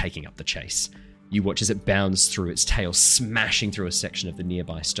begins taking up the chase. You watch as it bounds through, its tail smashing through a section of the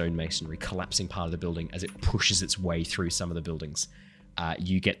nearby stonemasonry, collapsing part of the building as it pushes its way through some of the buildings.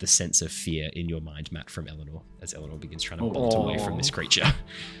 You get the sense of fear in your mind, Matt, from Eleanor, as Eleanor begins trying to bolt away from this creature.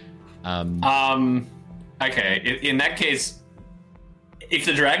 Okay, in that case, if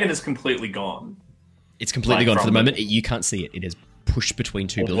the dragon is completely gone... It's completely gone for the moment. You can't see it. It has pushed between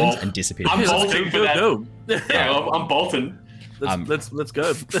two buildings and disappeared. I'm bolting for that. Go. Yeah, I'm bolting. Let's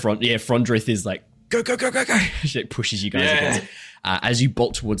go. Frondrith is like, go. She pushes you guys against. As you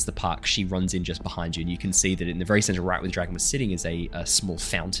bolt towards the park, she runs in just behind you, and you can see that in the very center, right where the dragon was sitting, is a small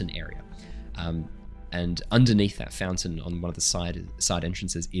fountain area. And underneath that fountain, on one of the side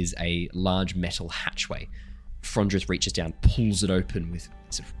entrances, is a large metal hatchway. Frondrith reaches down, pulls it open with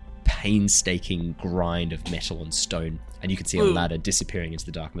sort of painstaking grind of metal and stone, and you can see a ladder disappearing into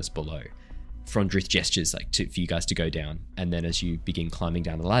the darkness below. Frondrith gestures for you guys to go down, and then as you begin climbing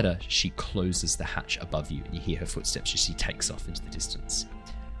down the ladder, she closes the hatch above you, and you hear her footsteps as she takes off into the distance.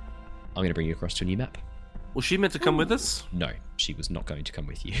 I'm going to bring you across to a new map. Was she meant to come with us? No, she was not going to come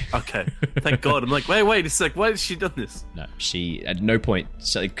with you. Okay, thank God. I'm like, wait a sec, why has she done this? No, she, at no point,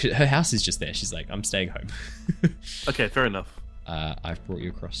 her house is just there. She's like, I'm staying home. Okay, fair enough. I've brought you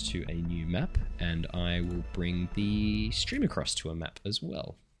across to a new map, and I will bring the stream across to a map as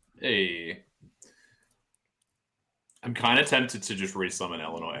well. Hey. I'm kind of tempted to just resummon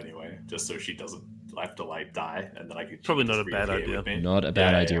Eleanor anyway, just so she doesn't have to die, and then I could probably not a bad idea. Not a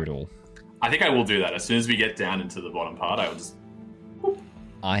bad idea at all. I think I will do that as soon as we get down into the bottom part. I will just.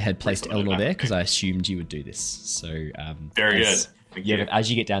 I had placed Eleanor there because I assumed you would do this. So very good. As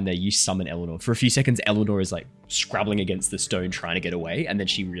you get down there, you summon Eleanor. For a few seconds, Eleanor is like scrabbling against the stone, trying to get away, and then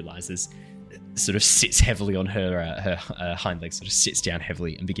she realizes, sort of sits heavily on her hind legs, sort of sits down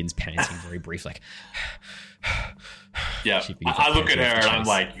heavily and begins panting very brief, like. Yeah, I look at her and I'm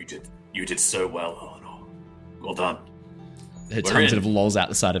like, you did so well, Eleanor. Well done. Her tongue sort of lolls out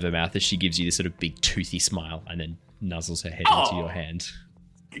the side of her mouth as she gives you this sort of big toothy smile and then nuzzles her head into your hand.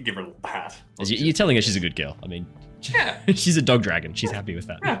 Give her a little pat. You're telling her she's a good girl. I mean, she's a dog dragon. She's happy with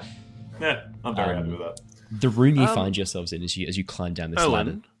that. Yeah, I'm very happy with that. The room you find yourselves in as you climb down this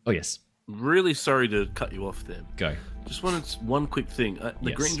ladder. Oh, yes. Really sorry to cut you off there. Go. Just wanted one quick thing.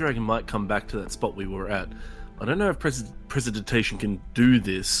 The green dragon might come back to that spot we were at. I don't know if prestidigitation can do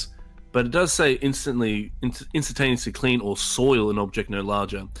this, but it does say instantaneously clean or soil an object no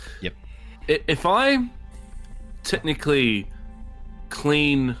larger. Yep. If I technically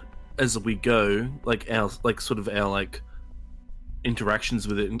clean as we go, our interactions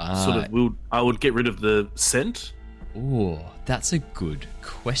with it, I would get rid of the scent. Oh, that's a good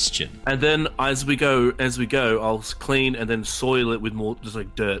question. And then as we go, I'll clean and then soil it with more just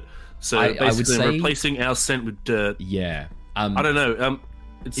like dirt. So basically, I would say, replacing our scent with dirt. Yeah. I don't know.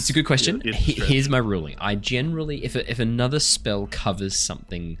 It's a good question. Here's my ruling. I generally, if another spell covers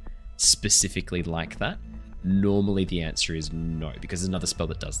something specifically like that, normally the answer is no, because there's another spell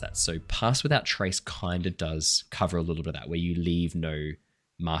that does that. So Pass Without Trace kind of does cover a little bit of that, where you leave no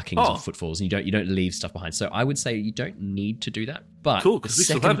markings or footfalls, and you don't leave stuff behind. So I would say you don't need to do that. But cool, the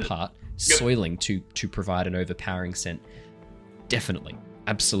second part, soiling to provide an overpowering scent, definitely.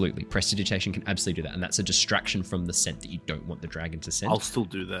 Absolutely. Prestidigitation can absolutely do that. And that's a distraction from the scent that you don't want the dragon to scent. I'll still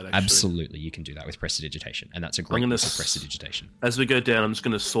do that, actually. Absolutely, you can do that with prestidigitation. And that's a great use of prestidigitation. As we go down, I'm just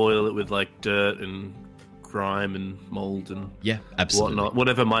going to soil it with, like, dirt and grime and mold and absolutely. whatnot.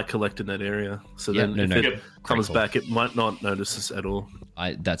 Whatever might collect in that area. So then if it comes back, it might not notice us at all.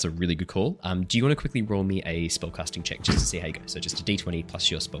 That's a really good call. Do you want to quickly roll me a spellcasting check just to see how you go? So just a d20 plus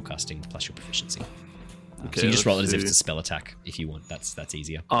your spellcasting plus your proficiency. Okay, so you just roll it as if it's a spell attack if you want. That's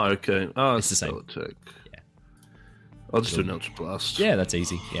easier. Oh, okay. Oh, it's the same. Attack. Yeah. I'll just do an Eldritch Blast. Yeah, that's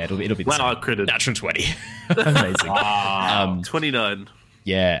easy. Yeah, it'll be the same. I critted. Natural 20. Amazing. 29.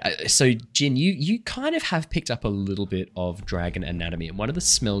 Yeah. So, Jin, you kind of have picked up a little bit of dragon anatomy, and one of the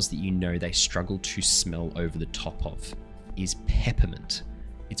smells that you know they struggle to smell over the top of is peppermint.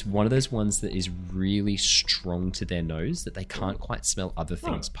 It's one of those ones that is really strong to their nose that they can't quite smell other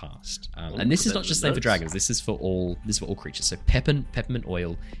things past. And this is not just the same for dragons. This is for all creatures. So peppermint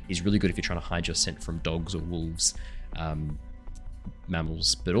oil is really good if you're trying to hide your scent from dogs or wolves,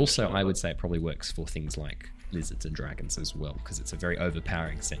 mammals. But also, I would say it probably works for things like lizards and dragons as well, because it's a very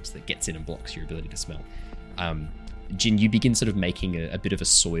overpowering scent that gets in and blocks your ability to smell. Jin, you begin sort of making a bit of a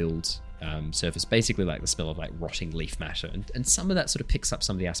soiled surface, basically like the smell of like rotting leaf matter, and some of that sort of picks up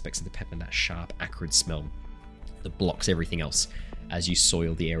some of the aspects of the peppermint, that sharp, acrid smell that blocks everything else as you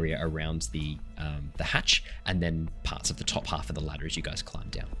soil the area around the hatch, and then parts of the top half of the ladder as you guys climb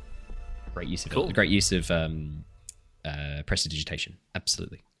down. Great use of prestidigitation.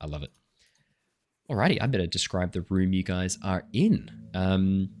 Absolutely, I love it. Alrighty, I better describe the room you guys are in.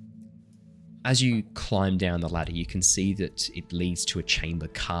 As you climb down the ladder, you can see that it leads to a chamber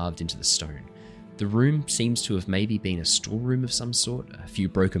carved into the stone. The room seems to have maybe been a storeroom of some sort. A few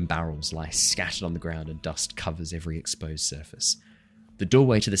broken barrels lie scattered on the ground and dust covers every exposed surface. The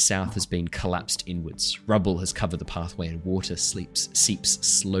doorway to the south has been collapsed inwards. Rubble has covered the pathway and water seeps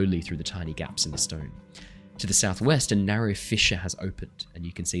slowly through the tiny gaps in the stone. To the southwest, a narrow fissure has opened, and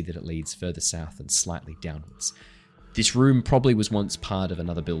you can see that it leads further south and slightly downwards. This room probably was once part of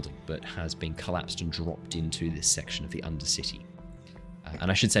another building, but has been collapsed and dropped into this section of the Undercity.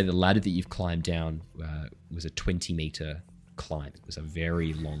 And I should say the ladder that you've climbed down was a 20-meter climb. It was a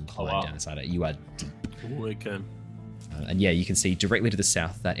very long climb down this ladder. You are deep. Oh, okay. And yeah, you can see directly to the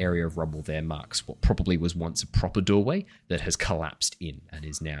south, that area of rubble there marks what probably was once a proper doorway that has collapsed in and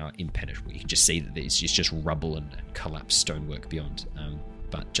is now impenetrable. You can just see that it's just rubble and collapsed stonework beyond.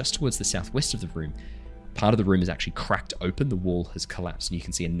 But just towards the southwest of the room, part of the room is actually cracked open. The wall has collapsed, and you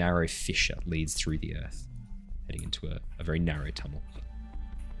can see a narrow fissure leads through the earth, heading into a very narrow tunnel.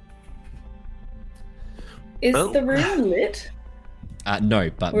 Is the room lit? No,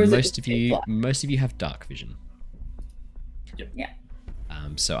 but most of you have dark vision. Yep. Yeah.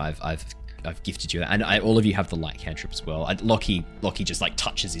 So I've gifted you, and all of you have the light cantrip as well. Lockie just like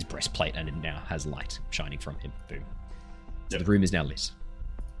touches his breastplate, and it now has light shining from him. Boom. So the room is now lit.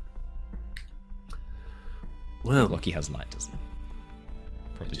 Well, Lockie has light, doesn't he?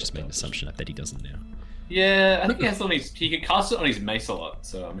 Probably just made an assumption. I bet he doesn't now. Yeah, I think he has on he can cast it on his mace a lot,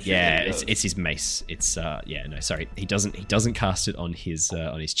 so I'm sure. Yeah, it's his mace. It's sorry, he doesn't cast it on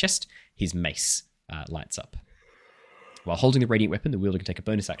his chest. His mace lights up. While holding the radiant weapon, the wielder can take a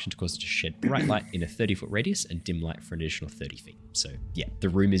bonus action to cause it to shed bright light in a 30-foot radius and dim light for an additional 30 feet. So yeah, the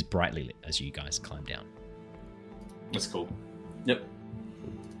room is brightly lit as you guys climb down. That's cool. Yep.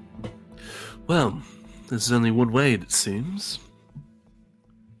 Well, there's only one way, it seems.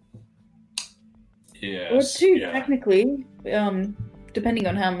 Yes. Or two, technically, depending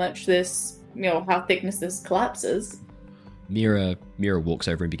on how much this, how thickness this collapses. Mira walks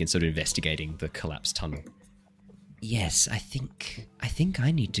over and begins sort of investigating the collapsed tunnel. Yes, I think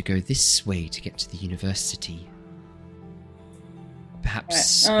I need to go this way to get to the university.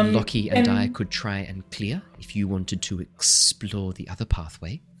 Perhaps Lockie and I could try and clear if you wanted to explore the other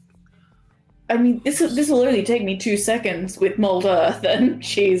pathway. I mean, this will only take me 2 seconds with Mold Earth, and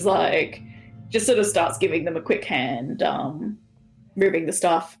she's like, just sort of starts giving them a quick hand, moving the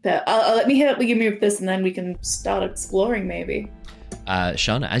stuff. Let me help you move this, and then we can start exploring, maybe.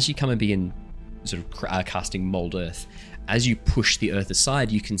 Shana, as you come and begin sort of casting Mold Earth, as you push the earth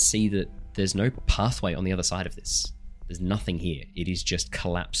aside, you can see that there's no pathway on the other side of this. There's nothing here. It is just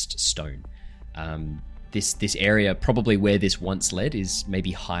collapsed stone. This area, probably where this once led, is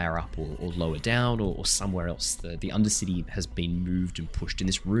maybe higher up or lower down or somewhere else. The Undercity has been moved and pushed in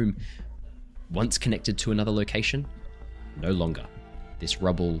this room. Once connected to another location, no longer. This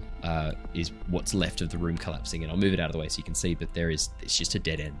rubble is what's left of the room collapsing, and I'll move it out of the way so you can see, but it's just a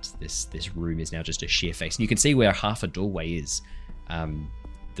dead end. This room is now just a sheer face. And you can see where half a doorway is.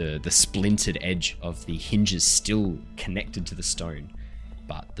 the splintered edge of the hinges still connected to the stone,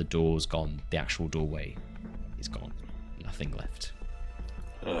 but the door's gone. The actual doorway is gone. Nothing left.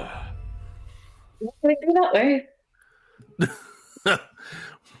 Can we do that way?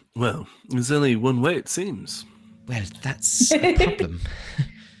 Well, there's only one way, it seems. Well, that's a problem.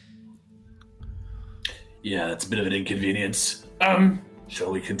 Yeah, that's a bit of an inconvenience.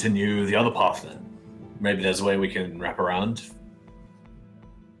 Shall we continue the other path then? Maybe there's a way we can wrap around.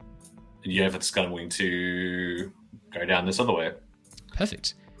 Yevith's going to go down this other way.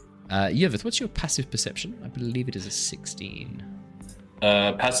 Perfect. Yevith, what's your passive perception? I believe it is a 16.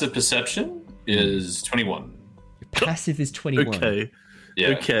 Passive perception is 21. Your passive is 21. Okay. Yeah.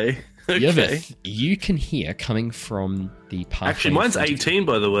 Okay. Yevith, you can hear coming from the pathway. Actually, mine's 18,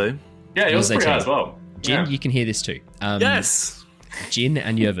 by the way. Yeah, yours is pretty high as well. Jin, Yeah. you can hear this too. Yes. Jin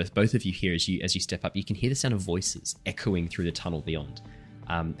and Yevith, both of you hear as you step up. You can hear the sound of voices echoing through the tunnel beyond.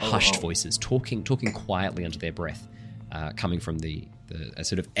 Hushed voices, talking quietly under their breath, coming from the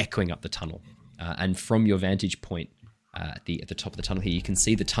sort of echoing up the tunnel. And from your vantage point at the top of the tunnel here, you can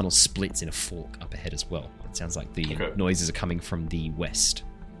see the tunnel splits in a fork up ahead as well. It sounds like the noises are coming from the west.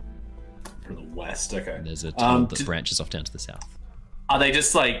 From the west, okay. And there's a tunnel that branches off down to the south. Are they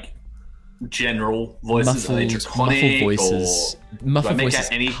just like general voices? Are they draconic? Muffled voices. Muffled make voices.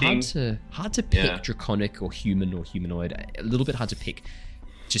 out anything? Hard to pick draconic or human or humanoid. A little bit hard to pick,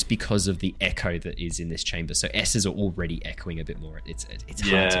 just because of the echo that is in this chamber. So S's are already echoing a bit more. It's hard to pick.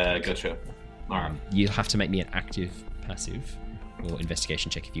 Yeah, gotcha. All right. You'll have to make me an active, passive, or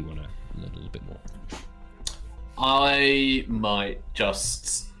investigation check if you want to learn a little bit more. I might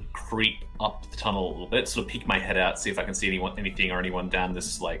just creep up the tunnel a little bit, sort of peek my head out, see if I can see anything or anyone down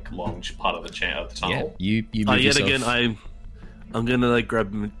this like long part of the tunnel. Yeah, you move Yet yourself. again, I'm gonna like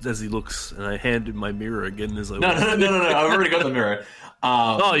grab him as he looks, and I hand him my mirror again as I. No. I've already got the mirror.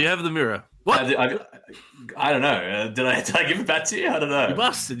 Oh, you have the mirror. What? I don't know. Did I give it back to you? I don't know. You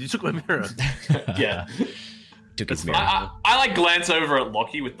bastard! You took my mirror. Yeah. Took his mirror. I like glance over at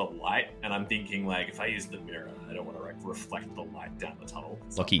Lockie with the light, and I'm thinking like, if I use the mirror, I don't want to like reflect the light down the tunnel.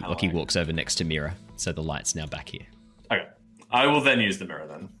 Lockie walks over next to Mira, so the light's now back here. Okay, I will then use the mirror.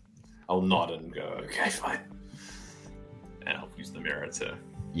 Then I'll nod and go, okay, fine, and I'll use the mirror to.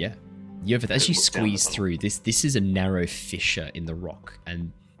 Yeah. As you squeeze through, this is a narrow fissure in the rock,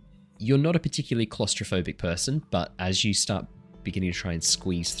 and you're not a particularly claustrophobic person, but as you start beginning to try and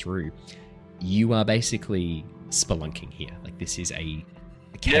squeeze through, you are basically spelunking here. Like, this is a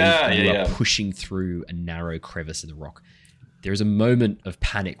cave, and you are pushing through a narrow crevice in the rock. There is a moment of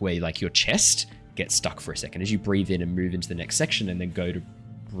panic where, like, your chest gets stuck for a second as you breathe in and move into the next section, and then go to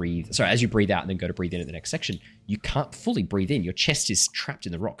breathe. Sorry, as you breathe out and then go to breathe in at the next section, you can't fully breathe in. Your chest is trapped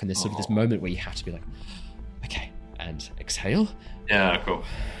in the rock, and there's sort of this moment where you have to be like, okay, and exhale. Yeah, cool.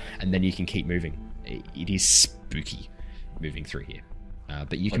 And then you can keep moving. It is spooky moving through here.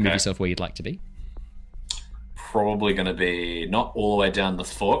 But you can move yourself where you'd like to be. Probably going to be not all the way down the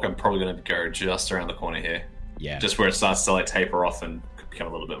fork. I'm probably going to go just around the corner here. Yeah. Just where it starts to like taper off and become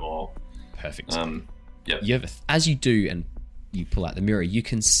a little bit more. Perfect. Yeah. As you do and you pull out the mirror, you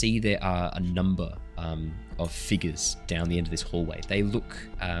can see there are a number of figures down the end of this hallway. They look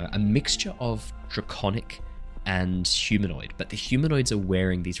a mixture of draconic and humanoid, but the humanoids are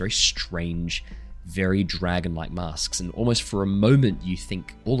wearing these very strange, very dragon-like masks, and almost for a moment you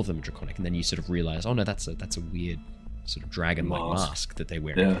think all of them are draconic, and then you sort of realize, oh no, that's a weird sort of dragon-like mask that they're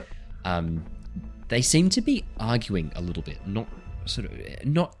wearing. Yeah. They seem to be arguing a little bit,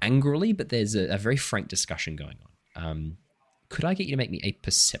 not angrily, but there's a very frank discussion going on. Could I get you to make me a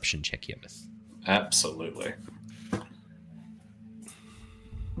perception check, Yevith? Absolutely.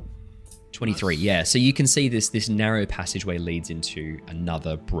 23, yeah. So you can see this narrow passageway leads into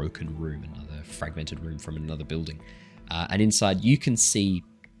another broken room, another fragmented room from another building. And inside you can see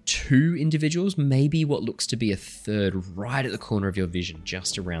two individuals, maybe what looks to be a third right at the corner of your vision,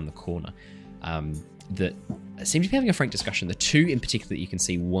 just around the corner, that seem to be having a frank discussion. The two in particular that you can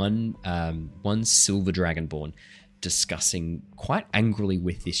see, one silver dragonborn discussing quite angrily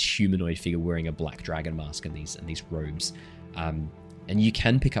with this humanoid figure wearing a black dragon mask and these robes. And you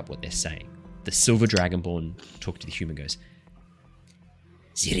can pick up what they're saying. The silver dragonborn talk to the human goes,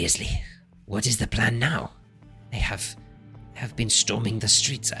 Seriously, what is the plan now? They have been storming the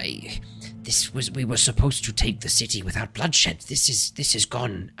streets. We were supposed to take the city without bloodshed. This has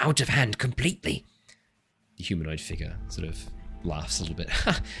gone out of hand completely. The humanoid figure sort of laughs a little bit.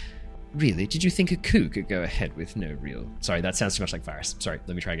 Really? Did you think a coup could go ahead with no real... Sorry, that sounds too much like Varys. Sorry,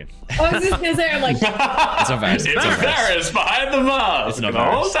 let me try again. I was just going to say, I'm like... It's not Varys. It's not Varys behind the mask. It's not the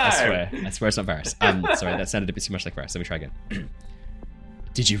whole Varys. time. I swear it's not Varys. Sorry, that sounded a bit too much like Varys. Let me try again.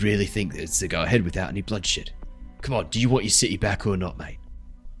 Did you really think it's to go ahead without any bloodshed? Come on, do you want your city back or not, mate?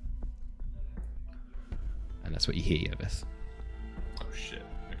 And that's what you hear, Yeveth. Oh shit.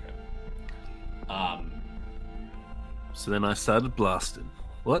 Okay. So then I started blasting.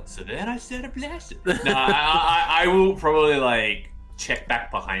 What? So then I started blasting. No, I will probably like check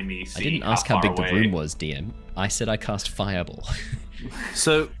back behind me. I didn't ask how big the room was, DM. I said I cast Fireball.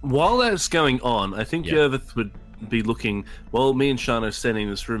 So while that's going on, I think Yervith would be looking. While me and Shana are standing in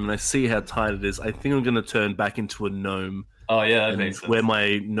this room, and I see how tight it is. I think I'm going to turn back into a gnome. Oh yeah, that makes sense. Wear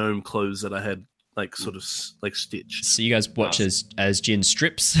my gnome clothes that I had, like sort of like stitched. So you guys watch as Jin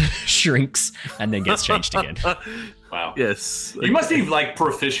strips, shrinks, and then gets changed again. Wow. Yes. You must be like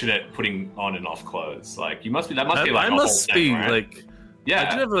proficient at putting on and off clothes. Like you must be. That must be like. I must a whole be thing, right? like. Yeah. I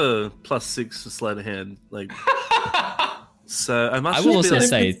did have a +6 to sleight of hand. Like. So I must. I will also be, like,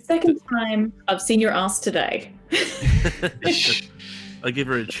 say the second time I've seen your ass today. I give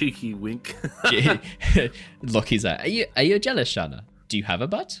her a cheeky wink. Lockie's like, are you jealous, Shana? Do you have a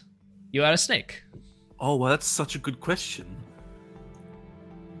butt? You are a snake. Oh, well, that's such a good question.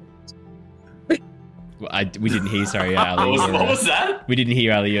 Well, we didn't hear. Sorry, Ali. What was that? We didn't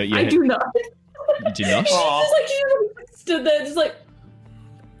hear Ali. I do not. You do not. Just like she stood there, just like,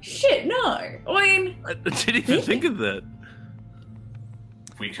 shit. No, I mean, I didn't even think of that.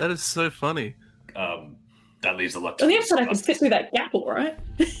 That is so funny. That leaves a lot to on the upside, I can fit through that gap, all right.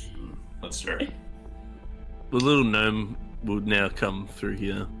 That's true. The little gnome will now come through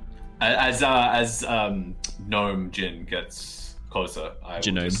here. As gnome Jin gets closer, I will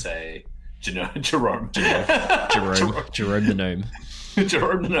just say Jerome the gnome.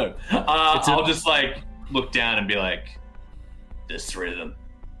 Jerome the gnome. I'll just like look down and be like, "There's 3 of them.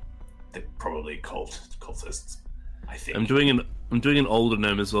 They're probably cultists. I think." I'm doing an older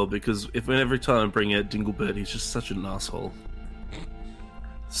gnome as well because every time I bring out Dinglebird, he's just such an asshole.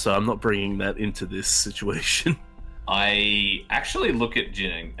 So I'm not bringing that into this situation. I actually look at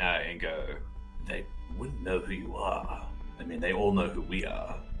Jin and go, they wouldn't know who you are. I mean, they all know who we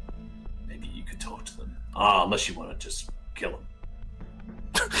are. Maybe you could talk to them. Unless you want to just kill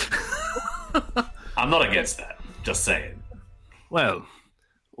them. I'm not against that. Just saying. Well,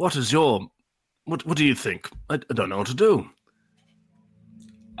 what do you think? I don't know what to do.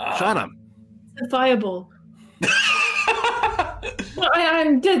 Shana. The fireball. Well,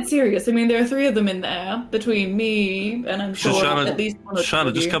 I'm dead serious. I mean, there are 3 of them in there between me and I'm sure Shana, at least one or 2 Shana,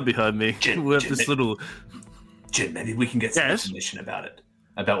 of just you. come behind me. We have this little. Jin, maybe we can get some information about it,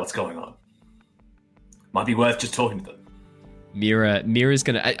 about what's going on. Might be worth just talking to them. Mira's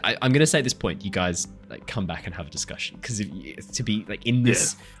gonna. I'm gonna say at this point, you guys like come back and have a discussion because to be like in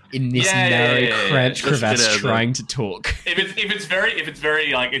this narrow cramped crevasse trying to talk. If it's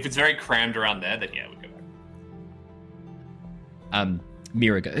very crammed around there, then yeah, we go back.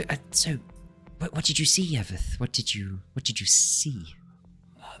 Mira go. So, what did you see, Yeveth? What did you see?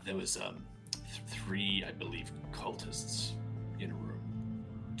 There was 3, I believe, cultists in a room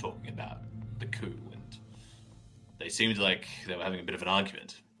talking about the coup, and they seemed like they were having a bit of an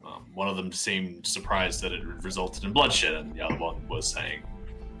argument. One of them seemed surprised that it resulted in bloodshed, and the other one was saying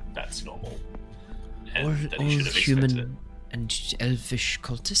that's normal. And that he should have expected it. And elvish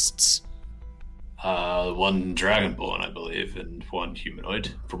cultists? One dragonborn, I believe, and one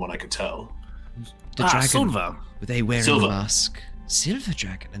humanoid, from what I could tell. The dragon. Silver. Were they wearing Silver. the mask? Silver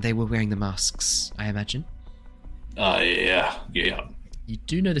dragon, and they were wearing the masks, I imagine. Yeah. You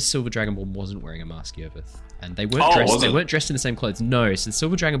do know the Silver Dragonborn wasn't wearing a mask, Yeveth, and they weren't dressed. They weren't dressed in the same clothes. No, so the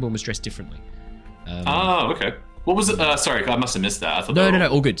Silver Dragonborn was dressed differently. Okay. What was it? Sorry, I must have missed that. I thought No,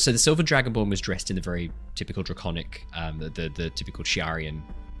 all good. So the Silver Dragonborn was dressed in the very typical draconic, the typical Shiarian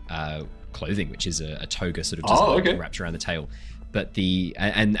clothing, which is a toga sort of wrapped around the tail, but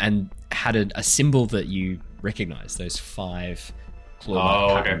and had a symbol that you recognize, those 5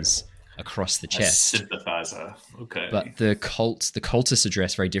 claw patterns across the chest. A sympathizer. Okay. But the cultists are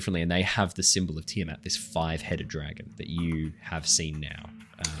dressed very differently, and they have the symbol of Tiamat, this 5-headed dragon that you have seen now.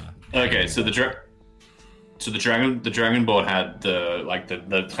 Okay, so the dragonborn had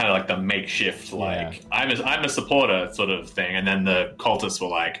the kind of like the makeshift I'm a supporter sort of thing, and then the cultists were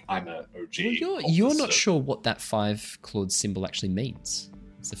like, I'm a OG. Well, you're not sure what that 5-clawed symbol actually means.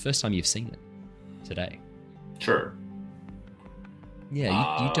 It's the first time you've seen it today. Sure.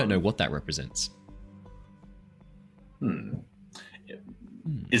 Yeah, you don't know what that represents.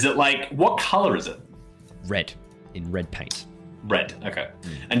 Is it like, what color is it? Red, in red paint. Red, okay.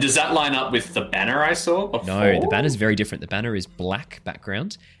 And does that line up with the banner I saw before? No, the banner's very different. The banner is black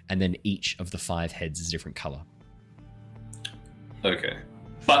background, and then each of the 5 heads is a different color. Okay.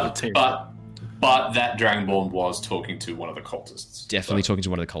 But But that Dragonborn was talking to one of the cultists. Definitely talking to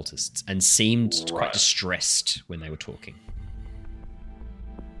one of the cultists, and seemed Right. quite distressed when they were talking.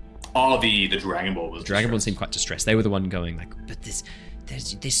 Oh, the Dragonborn was Dragonborn distressed. seemed quite distressed. They were the one going like, But this,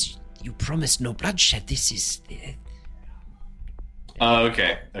 you promised no bloodshed. This is. Oh,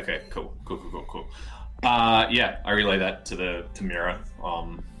 okay, cool. Yeah, I relay that to Mira.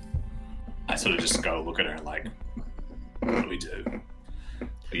 I sort of just go look at her and like, what do we do?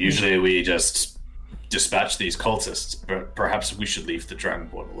 Usually we just dispatch these cultists, but perhaps we should leave the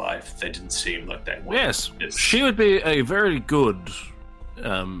Dragonborn alive. They didn't seem like they wanted Yes, this. she would be a very good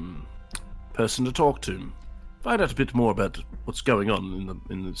person to talk to. Find out a bit more about what's going on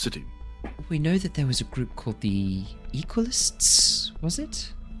in the city. we know that there was a group called the Equalists, was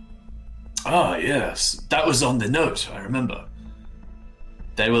it? Ah, yes, that was on the note. I remember.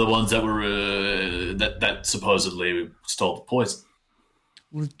 They were the ones that were that supposedly stole the poison.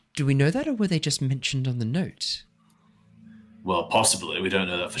 Well, do we know that, or were they just mentioned on the note? Well, possibly. We don't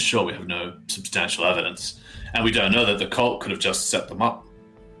know that for sure. We have no substantial evidence, and we don't know that the cult could have just set them up.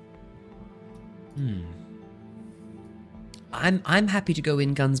 I'm happy to go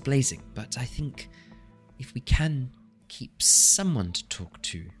in guns blazing, but I think if we can keep someone to talk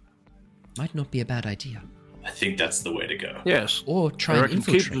to, might not be a bad idea. I think that's the way to go. Yes. Or try I and reckon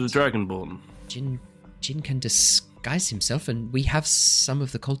keep infiltrate. the Dragonborn. Jin can disguise himself, and we have some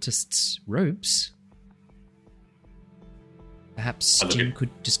of the cultists' robes. Perhaps Jin could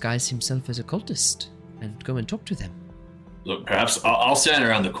disguise himself as a cultist and go and talk to them. Look, perhaps I'll stand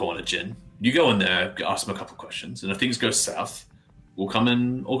around the corner, Jin. You go in there, ask them a couple of questions, and if things go south, we'll come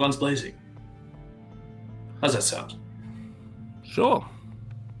in all guns blazing. How's that sound? Sure.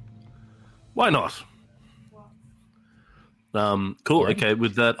 Why not? Cool. Alright. Okay,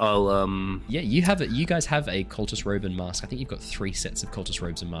 with that, I'll Yeah, you guys have a cultist robe and mask. I think you've got 3 sets of cultist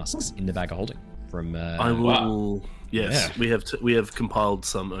robes and masks in the bag of holding. From I will. wow. Yes, Yeah. we have compiled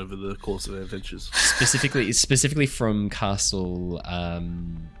some over the course of our adventures. specifically from Castle,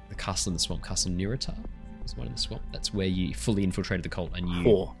 the castle in the swamp, Castle Niratar. There's one in the swamp. That's where you fully infiltrated the cult, and you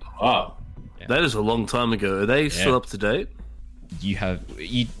 4. Wow. Yeah. That is a long time ago. Are they still Yeah. up to date? you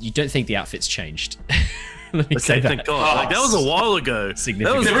don't think the outfit's changed. Let me say Okay, that. thank God. Like, that was a while ago. That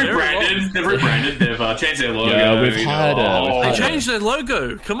Significant. was They've very rebranded. They've rebranded. They've changed their logo. Yeah, we've you hired know, a- we've They hired a- changed their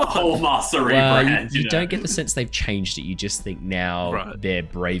logo. Come on. whole master Well, rebrand. you know. don't get the sense they've changed it. You just think now Right. they're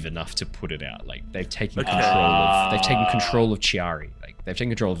brave enough to put it out. Like they've taken Okay. they've taken control of Chiari. Like they've taken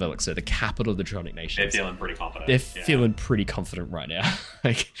control of Elixir, the capital of the Dronic Nation. They're feeling pretty confident. They're Yeah. feeling pretty confident right now.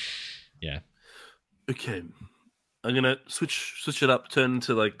 Like, yeah. Okay. I'm gonna switch it up. Turn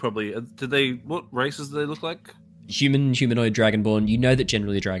to like probably. What races do they look like? Humanoid, Dragonborn. You know that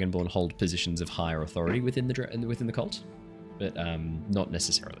generally Dragonborn hold positions of higher authority within the cult, but not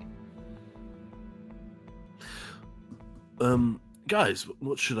necessarily. Guys,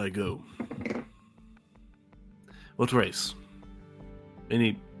 what should I go? What race?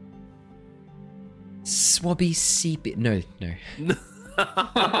 Any? Swabby Seep. No.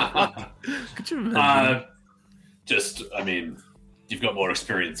 Could you imagine? I mean, you've got more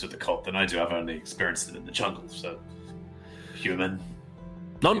experience with the cult than I do. I've only experienced it in the jungle, so human.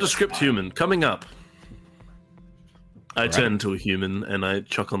 Nondescript human coming up. I Alright. turn to a human and I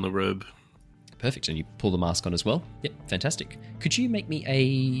chuck on the robe. Perfect, and you pull the mask on as well. Yep, fantastic. Could you make me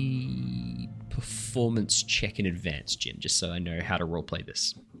a performance check in advance, Jin, just so I know how to roleplay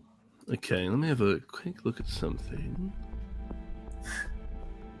this? Okay, let me have a quick look at something.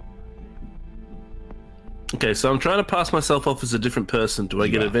 Okay, so I'm trying to pass myself off as a different person. Do I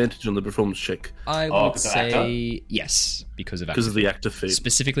get are. advantage on the performance check I Oh, would because of say yes, because of because of active the active feat?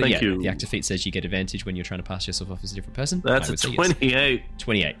 Specifically, Thank yeah, you. the active feat says you get advantage when you're trying to pass yourself off as a different person. That's I a would say yes. 28.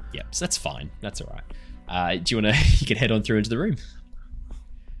 28, yeah, so that's fine. That's all right. Do you want to... You can head on through into the room.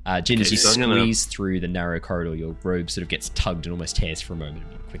 Jin, as Okay, you so I'm gonna- squeeze through the narrow corridor, your robe sort of gets tugged and almost tears for a moment.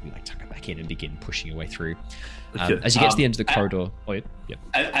 And you quickly tuck it back in and begin pushing your way through. Okay. As you get to the end of the corridor... Oh, yeah.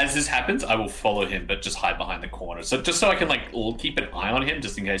 As this happens, I will follow him, but just hide behind the corner. So just so I can keep an eye on him,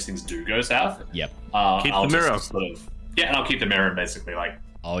 just in case things do go south. Yep. Keep I'll the mirror. just and I'll keep the mirror basically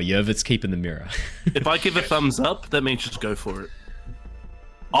Oh, Yervit's keeping the mirror. If I give a thumbs up, that means just go for it.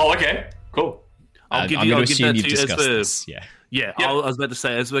 Oh, okay, cool. I'll give I'm you. going I'll to give assume that you've to you as discussed the. this. Yeah. Yeah, Yep. I was about to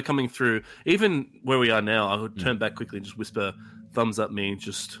say, as we're coming through, even where we are now, I would turn back quickly and just whisper, thumbs up means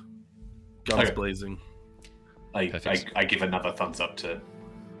just guns Okay. blazing. Perfect. I give another thumbs up to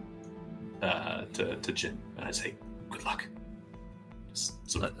Jin, and I say, "Good luck." Just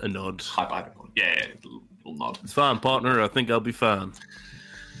sort of A nod. high behind the corner. Yeah, little nod. It's fine, partner. I think I'll be fine.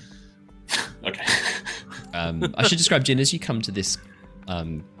 Okay. I should describe Jin as you come to this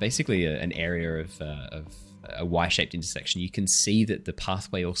basically an area of a Y-shaped intersection. You can see that the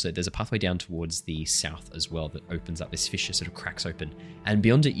pathway there's a pathway down towards the south as well that opens up. This fissure sort of cracks open, and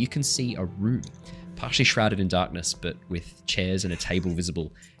beyond it you can see a room, partially shrouded in darkness, but with chairs and a table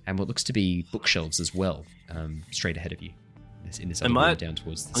visible, and what looks to be bookshelves as well, straight ahead of you. In this other room down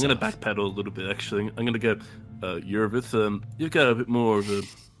towards the I'm going to backpedal a little bit, actually. I'm going to go, Yervith, you've got a bit more of a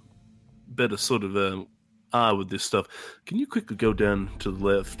better sort of eye with this stuff. Can you quickly go down to the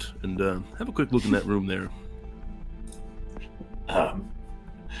left and have a quick look in that room there? I'm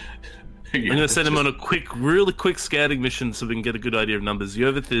going to send him on a really quick scouting mission so we can get a good idea of numbers.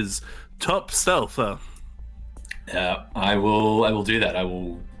 Yervith is top stealth. I will do that. I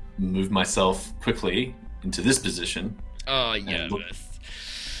will move myself quickly into this position. Oh, Yervith.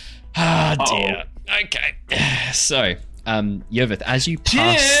 Ah, dear. Okay. So, Yervith, as you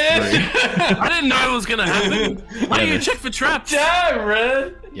pass through... I didn't know it was going to happen. Why don't you check for traps?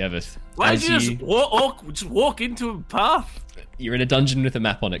 Darren! Yervith. Why did you just walk into a path? You're in a dungeon with a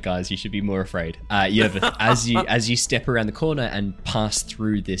map on it, guys. You should be more afraid. Yervith, as you step around the corner and pass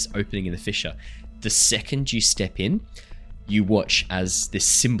through this opening in the fissure, the second you step in, you watch as this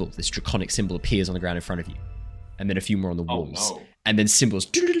symbol, this draconic symbol, appears on the ground in front of you. And then a few more on the walls. No. And then symbols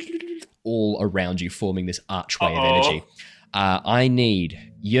all around you, forming this archway of energy. I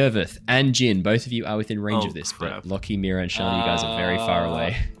need Yervith and Jin. Both of you are within range of this, but Lockie, Mira, and Shani, you guys are very far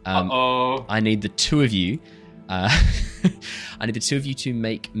away. I need the two of you. I need the two of you to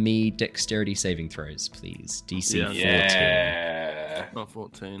make me dexterity saving throws, please. DC 14. Yeah. Not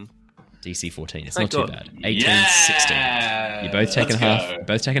 14. DC 14. It's not too bad. 18, 16. You're both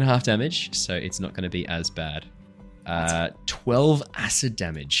taking half damage, so it's not going to be as bad. 12 acid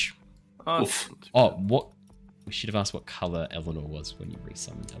damage. What? We should have asked what color Eleanor was when you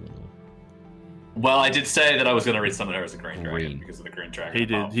resummoned Eleanor. Well, I did say that I was going to resummon her as a green dragon because of the green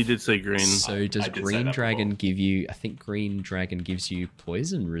dragon. He did say green. So does green dragon give you... I think green dragon gives you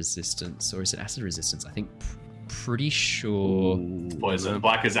poison resistance, or is it acid resistance? I think pretty sure... Poison.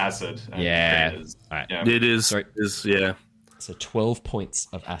 Black is acid. Yeah. Right. It is. Sorry. Yeah. So 12 points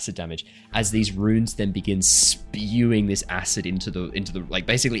of acid damage as these runes then begin spewing this acid into the like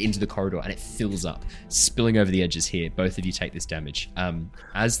basically into the corridor, and it fills up, spilling over the edges here. Both of you take this damage.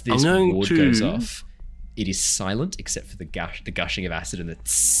 As this ward goes off, it is silent except for the gushing of acid and the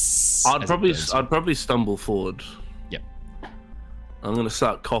tss. I'd probably stumble forward. Yep. I'm gonna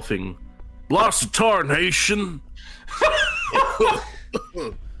start coughing. Blast of tarnation.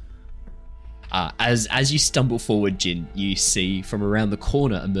 As you stumble forward, Jin, you see from around the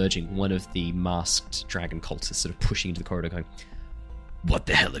corner emerging one of the masked dragon cultists, sort of pushing into the corridor, going, "What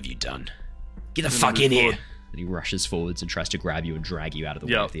the hell have you done? Get the fuck in here!" And he rushes forwards and tries to grab you and drag you out of the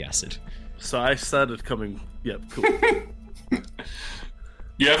way of the acid. So I started coming. Yep, cool.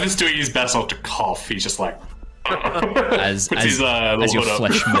 Yervith's doing his best not to cough. He's just like. As your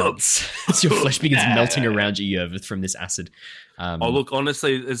flesh melts, as your flesh begins melting around you, Yervith, from this acid. Look,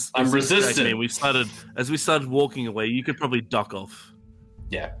 honestly, I'm resistant. We started walking away. You could probably duck off.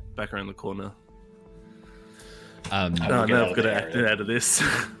 Yeah, back around the corner. I've got to act out of this.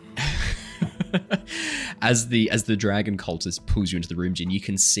 As the dragon cultist pulls you into the room, Jin, you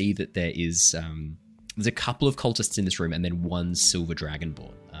can see that there's a couple of cultists in this room, and then one silver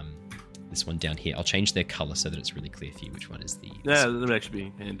dragonborn. This one down here. I'll change their color so that it's really clear for you which one is the. Yeah, that would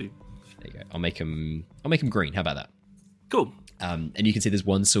actually be handy. There you go. I'll make them green. How about that? Cool. And you can see there's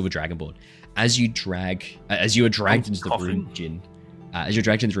one silver dragonborn. As you are dragged into the room, Jin. As you're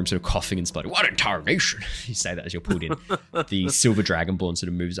dragged into the room, sort of coughing and spluttering. What interrogation? You say that as you're pulled in. The silver dragonborn sort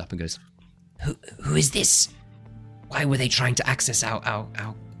of moves up and goes, "Who is this? Why were they trying to access our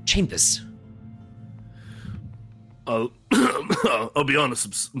chambers?" I'll be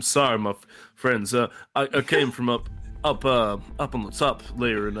honest. I'm sorry, my friends. I came from up on the top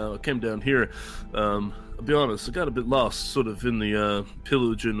layer, and I came down here. I'll be honest. I got a bit lost, sort of in the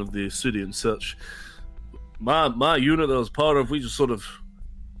pillaging of the city and such. My unit that I was part of, we just sort of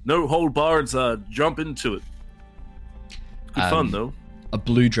no hold bards, jump into it. Good fun though. A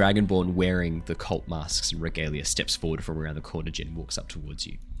blue dragonborn wearing the cult masks and regalia steps forward from around the corner. Jin walks up towards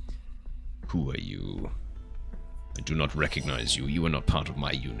you. "Who are you? I do not recognize you. You are not part of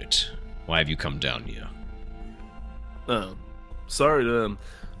my unit. Why have you come down here?" Sorry you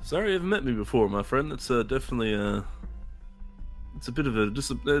haven't met me before, my friend. It's definitely it's a bit of a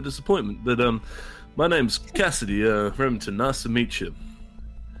disappointment. But my name's Cassidy Remington. Nice to meet you.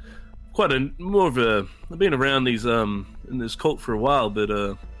 I've been around these in this cult for a while, but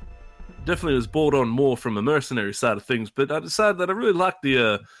definitely was brought on more from a mercenary side of things. But I decided that I really liked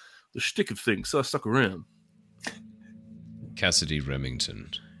the shtick of things, so I stuck around. Cassidy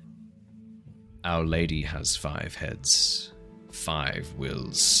Remington. Our Lady has 5 heads, 5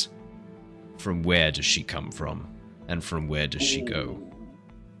 wills. From where does she come from? And from where does she go?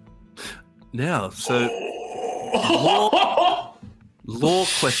 Now, so law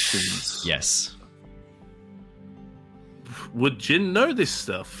questions. Yes. Would Jin know this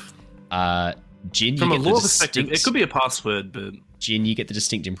stuff? Jin, from a you get law the perspective, distinct... it could be a password, but Jin, you get the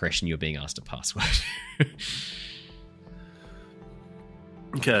distinct impression you're being asked a password.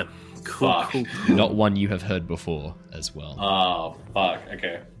 Okay. Cool. Not one you have heard before as well. Oh, fuck.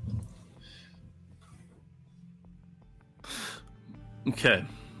 Okay. Okay.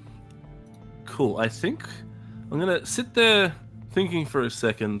 Cool. I think I'm going to sit there thinking for a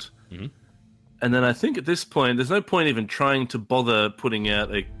second. Mm-hmm. And then I think at this point, there's no point even trying to bother putting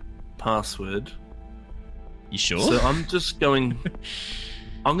out a password. You sure? So I'm just going...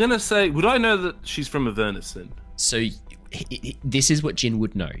 I'm going to say, would I know that she's from Avernus then? So this is what Jin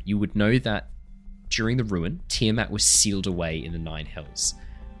would know. You would know that during the ruin, Tiamat was sealed away in the 9 Hells.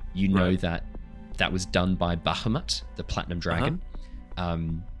 You know that was done by Bahamut, the Platinum Dragon.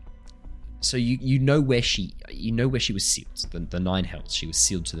 So you know where she was sealed. The 9 Hells. She was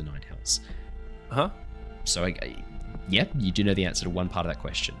sealed to the 9 Hells. So you do know the answer to one part of that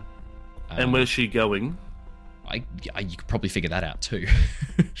question. And where's she going? You could probably figure that out too.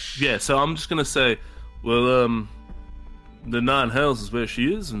 Yeah, so I'm just gonna say, well, the 9 Hells is where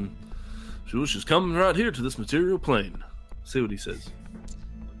she is, and she's coming right here to this material plane. See what he says.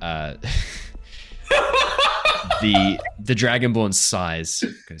 The Dragonborn sighs,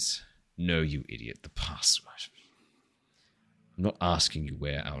 goes, "No, you idiot, the password. I'm not asking you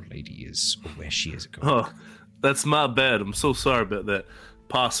where Our Lady is or where she is going." Oh, that's my bad. I'm so sorry about that.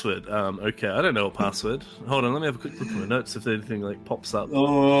 Password. Okay, I don't know a password. Hold on, let me have a quick look at my notes if anything pops up.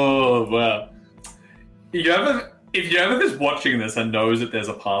 Oh, wow. If you're ever just watching this and knows that there's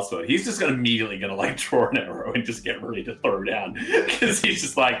a password, he's just immediately going to draw an arrow and just get ready to throw down. Because he's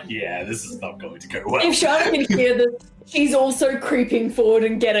just yeah, this is not going to go well. If Shana can hear this, she's also creeping forward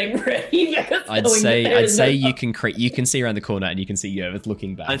and getting ready. I'd say you can see around the corner and you can see Yervith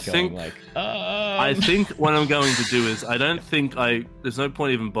looking back. I think what I'm going to do is there's no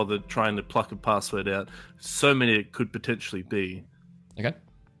point even bother trying to pluck a password out. So many it could potentially be. Okay.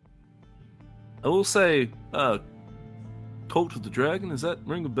 I will say, Cult of the Dragon, does that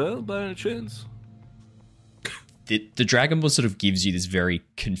ring a bell by any chance? The Dragonborn sort of gives you this very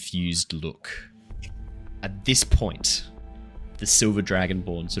confused look. At this point, the Silver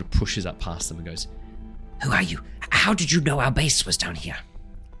Dragonborn sort of pushes up past them and goes, "Who are you? How did you know our base was down here?"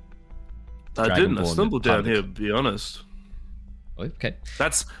 I didn't. I stumbled down here, to be honest. Okay.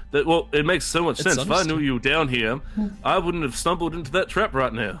 Well, it makes so much sense. Honest. If I knew you were down here, I wouldn't have stumbled into that trap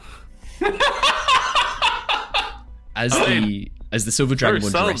right now. As the Silver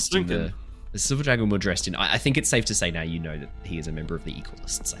Dragonborn dressed in I think it's safe to say now you know that he is a member of the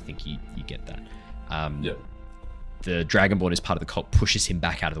Equalists. I think you get that. The Dragonborn, as part of the cult, pushes him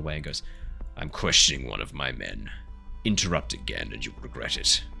back out of the way and goes, "I'm questioning one of my men. Interrupt again and you'll regret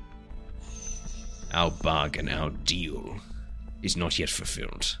it. Our bargain, our deal, is not yet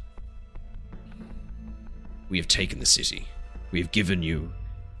fulfilled. We have taken the city. We have given you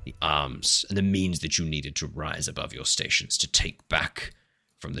the arms and the means that you needed to rise above your stations, to take back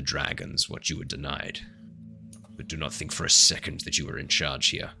from the dragons what you were denied. But do not think for a second that you were in charge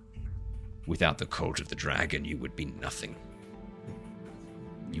here. Without the cult of the dragon, you would be nothing.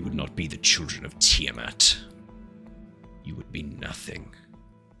 You would not be the children of Tiamat. You would be nothing."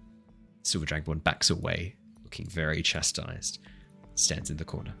 Silver Dragonborn backs away, looking very chastised, stands in the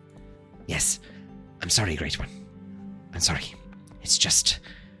corner. "Yes, I'm sorry, Great One. I'm sorry. It's just...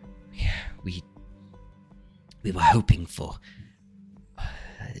 We were hoping for a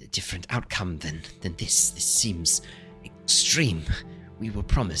different outcome than this. This seems extreme. We were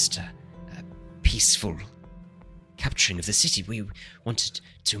promised a peaceful capturing of the city. We wanted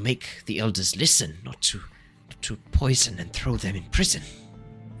to make the elders listen, not to poison and throw them in prison.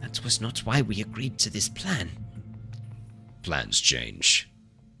 That was not why we agreed to this plan." Plans change.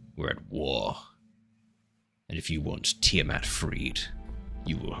 We're at war. And if you want Tiamat freed,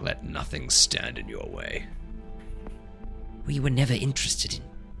 you will let nothing stand in your way. We were never interested in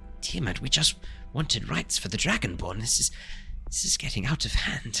Tiamat. We just wanted rights for the Dragonborn. This is getting out of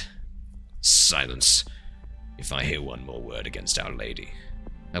hand. Silence. If I hear one more word against Our Lady,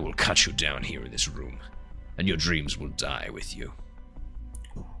 I will cut you down here in this room, and your dreams will die with you.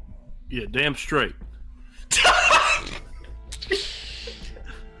 Yeah, damn straight.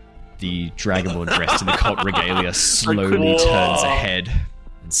 The Dragonborn dressed in the cult regalia slowly turns ahead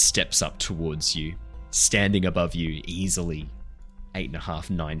and steps up towards you. standing above you, easily 8.5,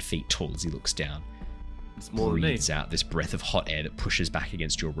 9 feet tall as he looks down. It's more than me. Breathes out this breath of hot air that pushes back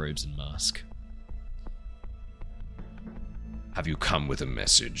against your robes and mask. Have you come with a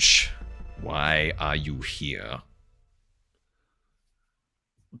message? Why are you here?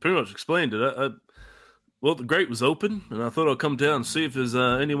 Pretty much explained it. Well, the grate was open, and I thought I'd come down and see if there's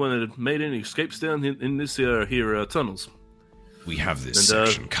anyone that had made any escapes down in this here tunnels. We have this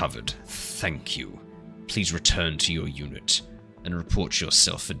section covered. Thank you. Please return to your unit and report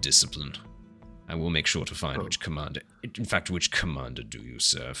yourself for discipline. I will make sure to find which commander... In fact, which commander do you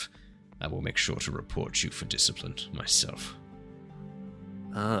serve? I will make sure to report you for discipline myself.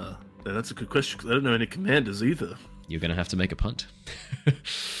 Ah, that's a good question, because I don't know any commanders either. You're going to have to make a punt.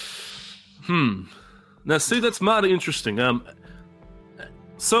 Now, see, that's mighty interesting.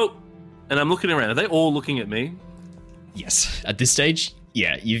 So, and I'm looking around. Are they all looking at me? Yes. At this stage,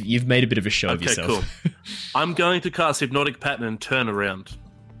 yeah, you've made a bit of a show of yourself. Okay, cool. I'm going to cast Hypnotic Pattern and turn around.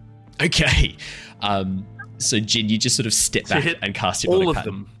 Okay. So, Jin, you just sort of step back and cast Hypnotic all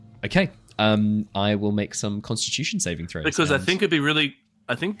Pattern. Of them. Okay. I will make some Constitution saving throws. Because I think it'd be really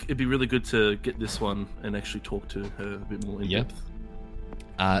good to get this one and actually talk to her a bit more in depth.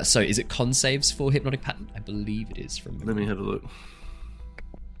 So is it con saves for Hypnotic Pattern? I believe it is from... Let me have a look.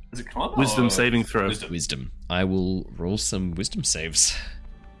 Is it con? Wisdom saving throw. Wisdom. I will roll some wisdom saves.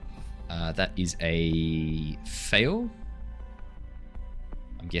 That is a fail.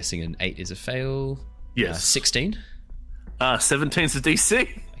 I'm guessing an 8 is a fail. Yes. 16? 17's the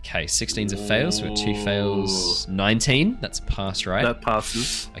DC. Okay, 16's a fail, so we've got 2 fails. 19, that's a pass, right? That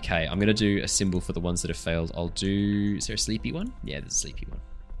passes. Okay, I'm going to do a symbol for the ones that have failed. I'll do... Is there a sleepy one? Yeah, there's a sleepy one.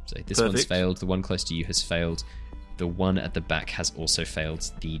 So this one's failed. The one close to you has failed. The one at the back has also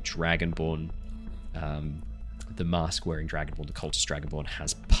failed. The Dragonborn, the mask-wearing Dragonborn, the cultist Dragonborn,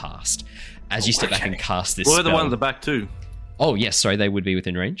 has passed. As you step back and cast this spell... the one at the back too? Oh, yes, sorry, they would be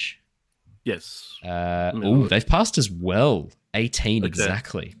within range. Yes. They've passed as well. 18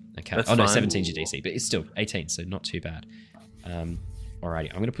 exactly. Okay. That's no, fine. 17's your DC, but it's still 18, so not too bad. Alrighty,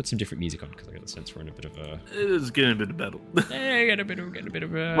 I'm going to put some different music on because I got the sense we're in a bit of a... It's getting a bit of battle. Getting a bit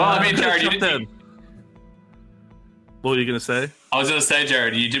of a... Well, I mean, Jared, you did... What were you going to say? I was going to say,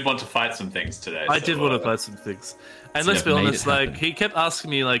 Jared, you did want to fight some things today. I did want to fight some things. And let's be honest, like, he kept asking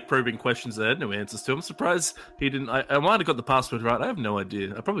me, like, probing questions that I had no answers to. I'm surprised he didn't... I might have got the password right. I have no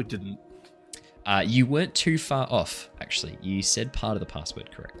idea. I probably didn't. You weren't too far off, actually. You said part of the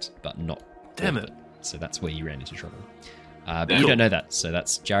password correct, but not... Damn it. So that's where you ran into trouble. But you don't know that, so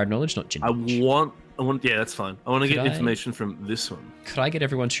that's Jared knowledge, not Jin knowledge. Yeah, that's fine. I want to get information from this one. Could I get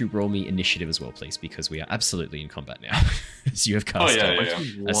everyone to roll me initiative as well, please? Because we are absolutely in combat now. So you have cast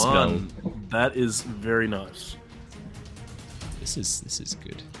a spell. That is very nice. This is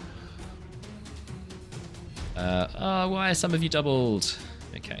good. Why are some of you doubled?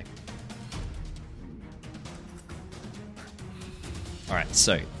 Okay. Alright,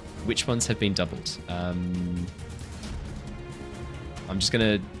 so which ones have been doubled? I'm just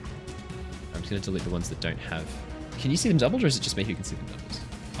gonna delete the ones that don't have. Can you see them doubled, or is it just me who can see them doubled?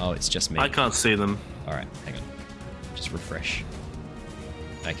 Oh, it's just me. I can't see them. Alright, hang on. Just refresh.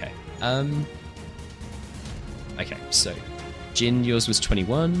 Okay. Okay, so Jin, yours was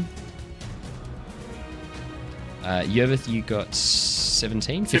 21. Yovith, you got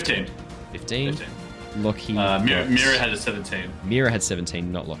 17? 15. 15. Lockie. Mira had a 17. Mira had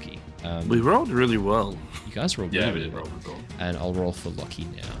 17, not Lockie. We rolled really well. You guys rolled really well. And I'll roll for Lockie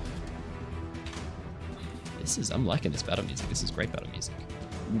now. I'm liking this battle music. This is great battle music.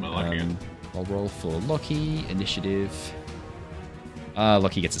 I like it. I'll roll for Lockie, initiative.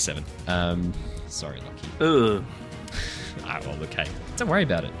 Lockie gets a 7. Sorry, Lockie. Well, okay. Don't worry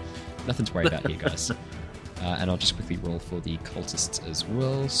about it. Nothing to worry about here, guys. And I'll just quickly roll for the cultists as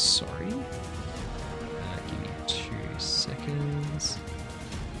well. Sorry. Give me 2 seconds.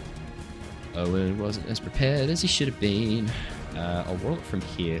 Owen wasn't as prepared as he should have been. I'll roll it from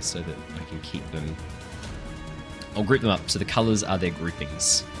here so that I can keep them... I'll group them up. So the colours are their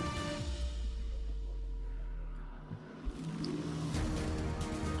groupings.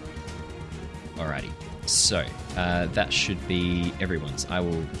 Alrighty. So that should be everyone's. I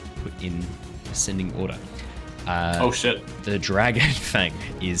will put in ascending order. Oh shit. The Dragon Fang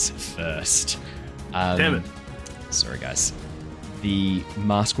is first. Damn it. Sorry, guys. The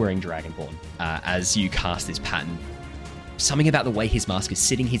mask-wearing Dragonborn, as you cast this pattern, something about the way his mask is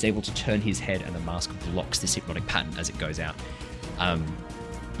sitting, he's able to turn his head and the mask blocks this hypnotic pattern as it goes out.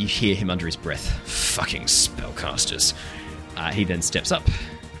 You hear him under his breath, fucking spellcasters. He then steps up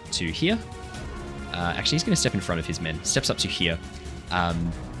to here. Actually, he's going to step in front of his men. Steps up to here.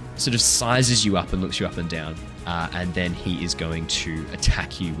 sort of sizes you up and looks you up and down, and then he is going to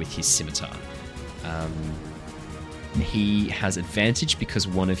attack you with his scimitar. He has advantage because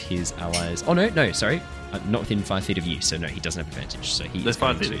one of his allies... Oh, no, sorry. Not within 5 feet of you, so no, he doesn't have advantage. So There's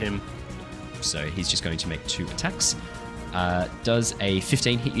 5 feet of him. So he's just going to make 2 attacks. Does a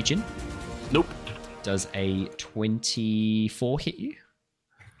 15 hit you, Jin? Nope. Does a 24 hit you?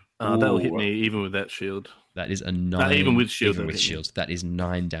 That'll hit me even with that shield. That is a 9. Even with shield. Even with shield. That is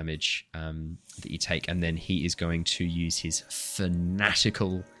 9 damage that you take. And then he is going to use his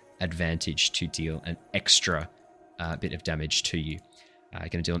fanatical advantage to deal an extra bit of damage to you. Going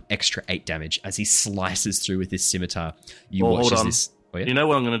to deal an extra 8 damage as he slices through with his scimitar. You watch hold as on. this... Oh, yeah? You know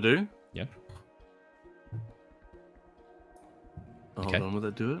what I'm going to do? Yeah. Hold on, will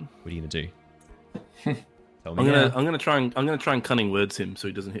that do it? What are you going to do? Tell I'm me now. gonna try and cunning words him so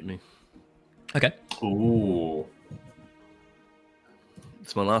he doesn't hit me. Okay. Ooh.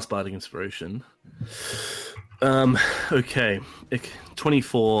 It's my last bardic inspiration. Okay.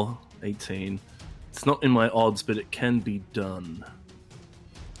 24, 18. It's not in my odds, but it can be done.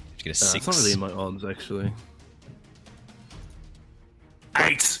 Did you get a 6? It's not really in my odds, actually.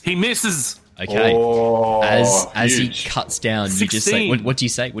 8! He misses! Okay. Oh, as he huge. cuts down, you just say, what do you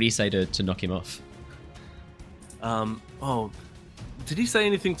say? What do you say to knock him off? Did he say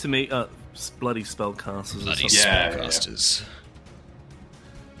anything to me? Bloody spellcasters or something? Spellcasters.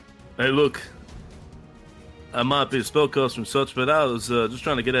 Hey, look. I might be a spellcaster and such, but I was just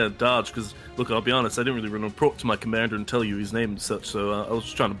trying to get out of dodge because, look, I'll be honest, I didn't really report to my commander and tell you his name and such, so I was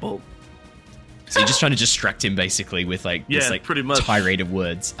just trying to bolt. So you're just trying to distract him, basically, with this pretty much. tirade of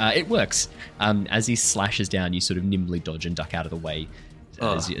words. It works. As he slashes down, you sort of nimbly dodge and duck out of the way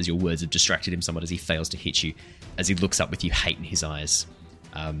as your words have distracted him somewhat as he fails to hit you. As he looks up with you, hate in his eyes.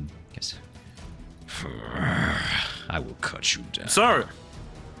 Goes, I will cut you down. Sorry.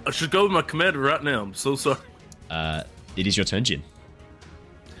 I should go with my commander right now. I'm so sorry. It is your turn, Jin.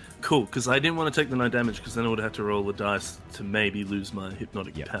 Cool, because I didn't want to take the 9 damage because then I would have to roll the dice to maybe lose my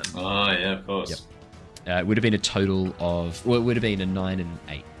hypnotic pattern. Oh, yeah, of course. Yep. It would have been a total of... Well, it would have been a 9 and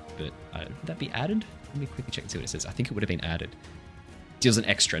 8, but would that be added? Let me quickly check and see what it says. I think it would have been added. Deals an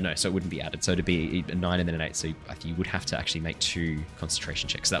extra, no, so it wouldn't be added. So it'd be a 9 and then an 8, so I think you would have to actually make 2 concentration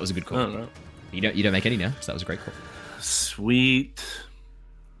checks. So that was a good call. Oh, no. You don't make any now, so that was a great call. Sweet.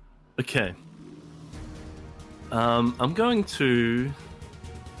 Okay. I'm going to...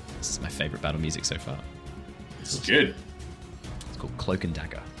 This is my favourite battle music so far. This is good. It's called Cloak and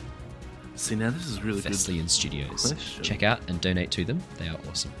Dagger. See, now this is really Thessalian Studios. question. Check out and donate to them. They are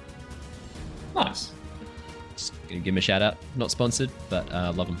awesome. Nice. Just gonna give them a shout out. Not sponsored, but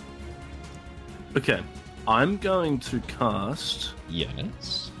love them. Okay. I'm going to cast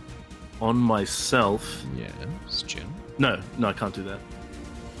Yes. on myself... Yes, Jim. No, I can't do that.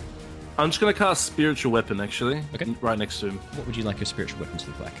 I'm just going to cast Spiritual Weapon, actually. Okay. Right next to him. What would you like your spiritual weapon to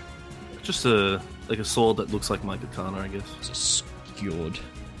look like? Just a sword that looks like my katana, I guess. It's a skewed.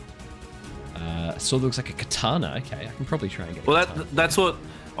 Sword looks like a katana. Okay, I can probably try and get a Well, katana. that's what...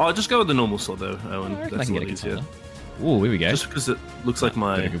 Oh, I'll just go with the normal sword, though, Owen. I reckon I That's can a get lot a easier. katana. Ooh, here we go. Just because it looks like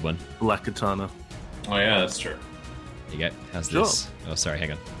Got a my good one. black katana. Oh, yeah, that's true. There you go. How's Sure. this? Oh, sorry,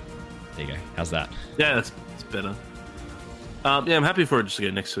 hang on. There you go. How's that? Yeah, that's better. Yeah, I'm happy for it just to go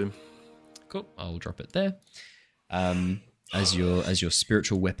next to him. Cool. I'll drop it there. As your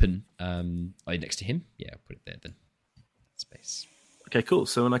spiritual weapon, next to him. Yeah, I'll put it there then. Space. Okay, cool.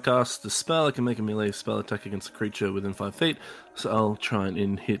 So when I cast the spell, I can make a melee spell attack against a creature within 5 feet. So I'll try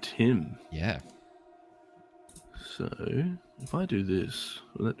and hit him. Yeah. So if I do this,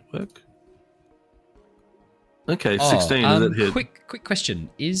 will that work? Okay, 16. Does that hit? Quick question: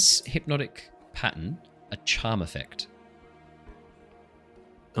 is hypnotic pattern a charm effect?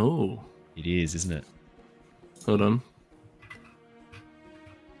 Oh, It is, isn't it? hold on.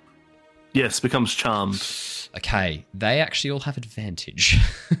 Yes, becomes charmed. Okay, they actually all have advantage.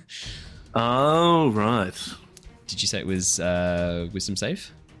 Oh, right. Did you say it was wisdom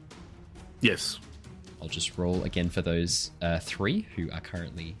save? Yes. I'll just roll again for those 3 who are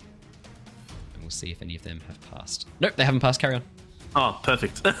currently... And we'll see if any of them have passed. Nope, they haven't passed. Carry on. Oh,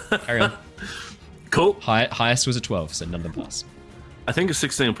 perfect. Carry on. Cool. Highest was a 12, so none of them pass. I think a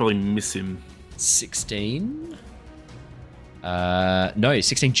 16 will probably miss him. 16? No,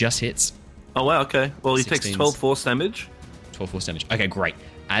 16 just hits. Oh, wow, okay. Well, he takes 16's 12 force damage. 12 force damage. Okay, great.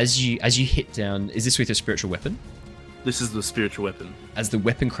 As you hit down... Is this with your spiritual weapon? This is the spiritual weapon. As the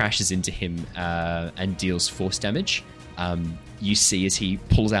weapon crashes into him and deals force damage, you see as he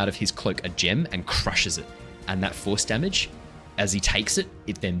pulls out of his cloak a gem and crushes it. And that force damage, as he takes it,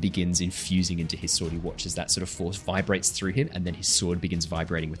 it then begins infusing into his sword. He watches that sort of force vibrates through him, and then his sword begins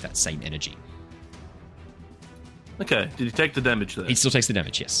vibrating with that same energy. Okay, did he take the damage there? He still takes the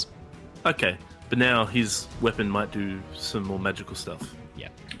damage, yes. Okay, but now his weapon might do some more magical stuff. Yeah.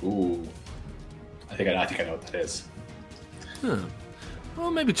 Ooh. I think I know what that is.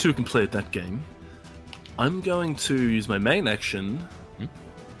 Well, maybe two can play at that game. I'm going to use my main action,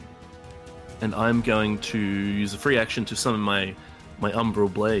 and I'm going to use a free action to summon my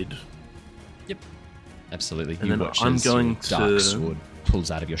Umbral Blade. Yep. Absolutely. And you then watch I'm as going your dark to- sword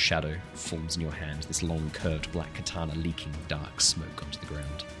pulls out of your shadow, forms in your hand, this long curved black katana leaking dark smoke onto the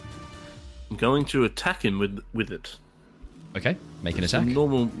ground. I'm going to attack him with it. Okay, make an It's a attack.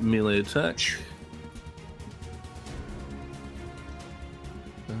 normal melee attack.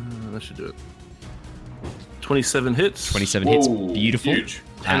 That should do it. 27 hits. 27 hits, Whoa, beautiful. huge.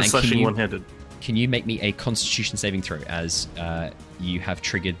 And can slashing you- one-handed. Can you make me a Constitution saving throw as you have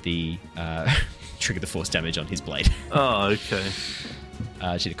triggered the force damage on his blade? Oh, okay.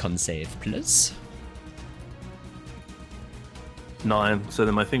 Should a con save, please? 9. So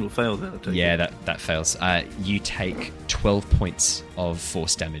then my thing will fail then. I take Yeah, it. that fails. You take 12 points of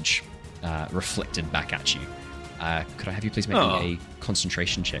force damage reflected back at you. Could I have you please make me a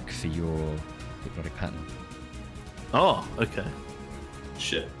concentration check for your hypnotic pattern? Oh, okay.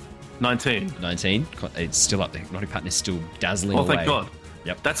 Shit. 19. 19. It's still up. The hypnotic pattern is still dazzling Oh, away. thank God.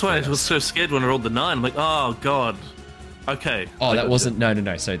 Yep. That's why I was so scared when I rolled the 9. I'm like, oh, God. Okay. Oh, I that got wasn't. No.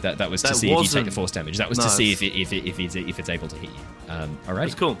 So that was to That see if you take wasn't- the force damage. That was to Nice. see if it's able to hit you. All right.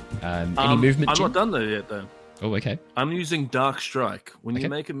 That's cool. Any movement? I'm Jim? not done though yet, though. Oh, okay. I'm using Dark Strike. When Okay. you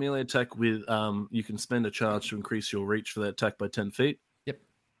make a melee attack with, you can spend a charge to increase your reach for that attack by 10 feet. Yep.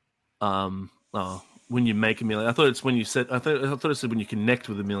 When you make a melee, I thought it's when you said. I thought it said when you connect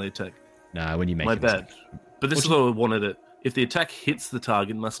with a melee attack. Nah, when you make My an bad. attack. But this is what I wanted it. If the attack hits the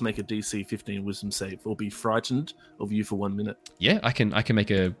target, it must make a DC 15 Wisdom save or be frightened of you for 1 minute. Yeah, I can make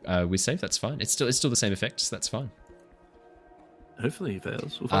a whiz save. That's fine. It's still the same effect. So that's fine. Hopefully he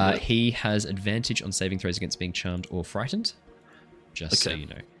fails. We'll find out. He has advantage on saving throws against being charmed or frightened. Just so Okay. you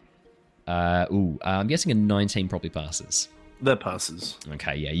know. I'm guessing a 19 probably passes. That passes.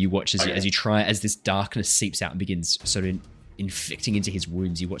 Okay, yeah. You watch as you try as this darkness seeps out and begins sort of infecting into his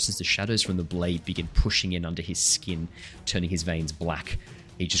wounds. You watch as the shadows from the blade begin pushing in under his skin, turning his veins black.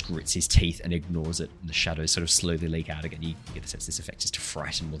 He just grits his teeth and ignores it, and the shadows sort of slowly leak out again. You get the sense this effect is to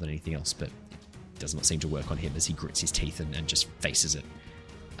frighten more than anything else, but it does not seem to work on him as he grits his teeth and just faces it.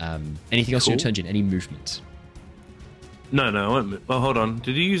 Anything else Cool. you turn in? Any movement? No, I won't move. Oh, hold on.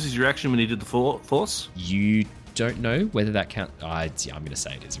 Did he use his reaction when he did the force? You don't know whether that counts. I'm going to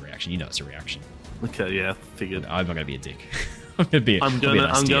say it is a reaction. You know it's a reaction. Okay, yeah, figured. I'm not going to be a dick. I'm going to be I'm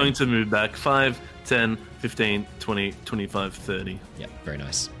nice going DM. to move back 5, 10, 15, 20, 25, 30. Yeah, very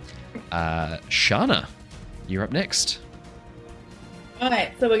nice. Shana, you're up next.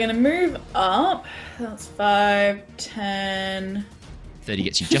 Alright, so we're going to move up. That's 5, 10, 30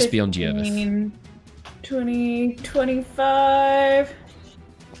 gets you just beyond Yervith. 15, 20, 25.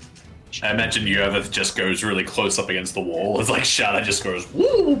 I imagine Yervith just goes really close up against the wall. It's like Shana just goes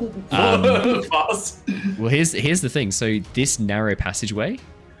woo fast. Well, here's the thing. So this narrow passageway,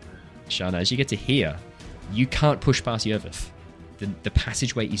 Shana, as you get to here, you can't push past Yervith. The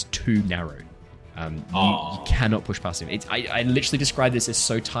passageway is too narrow. You cannot push past him. I literally described this as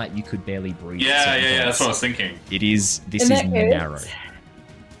so tight you could barely breathe. at Yeah, certain that's points. what I was thinking. This In is that case- narrow.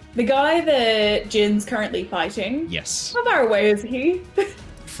 The guy that Jin's currently fighting, Yes. how far away is he?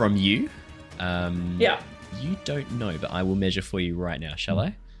 From you, Yeah. you don't know, but I will measure for you right now, shall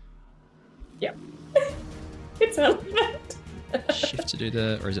I? Yeah. It's relevant. Shift to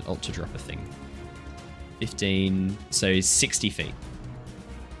do or is it Alt to drop a thing? 15, so 60 feet.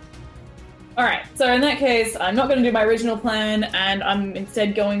 Alright, so in that case, I'm not going to do my original plan, and I'm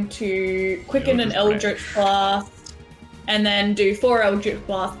instead going to quicken an Eldritch Blast, and then do 4 Eldritch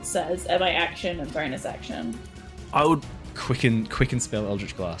Blasts as my action and bonus action. I would. Quicken spell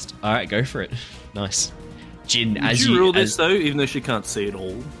Eldritch Blast. All right, go for it. Nice. Jin, Would as you rule as this though, even though she can't see it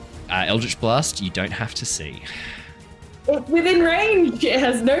all? Eldritch Blast, you don't have to see. It's within range! It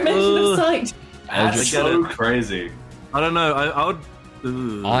has no mention of sight! That's Eldritch- so crazy. I don't know. I would.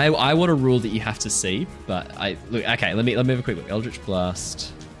 Ugh. I want a rule that you have to see, but look. Okay, let me have a quick look. Eldritch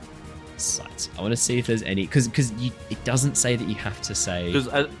Blast. Sight. I want to see if there's any because it doesn't say that you have to say.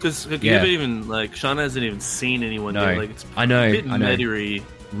 Because you Yeah. haven't even like Shana hasn't even seen anyone. No, yet. Like it's I know, a bit I know. mediery.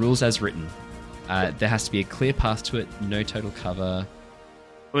 Rules as written. There has to be a clear path to it. No total cover.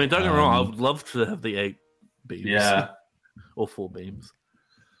 I mean, don't get me wrong. I would love to have the 8 beams. Yeah. Or 4 beams.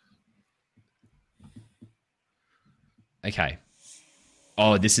 Okay.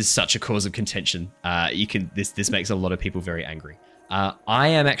 Oh, this is such a cause of contention. This makes a lot of people very angry. I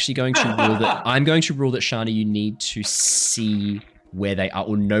am actually going to rule that Shana, you need to see where they are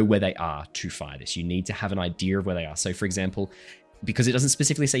or know where they are to fire this. You need to have an idea of where they are. So, for example, because it doesn't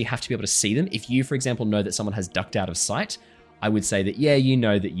specifically say you have to be able to see them. If you, for example, know that someone has ducked out of sight, I would say that you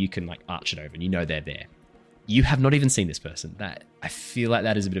know that you can like arch it over and you know they're there. You have not even seen this person. That I feel like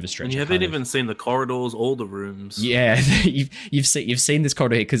that is a bit of a stretch. And you haven't even seen the corridors or the rooms. Yeah, you've seen this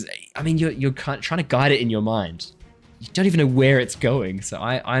corridor here because I mean you're trying to guide it in your mind. You don't even know where it's going. So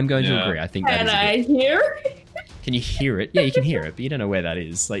I'm going to agree. I think that is. Can I hear? Can you hear it? Yeah, you can hear it, but you don't know where that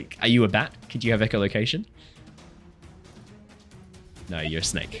is. Like, are you a bat? Could you have echolocation? No, you're a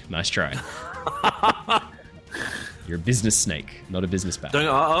snake. Nice try. You're a business snake, not a business bat.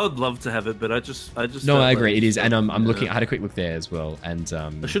 I would love to have it, but I just. No, I agree. It is, and I'm looking. I had a quick look there as well, and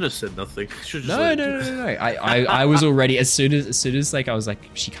I should have said nothing. No. I was already as soon as like I was like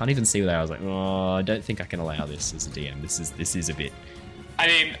she can't even see where I was like, oh, I don't think I can allow this as a DM. This is a bit. I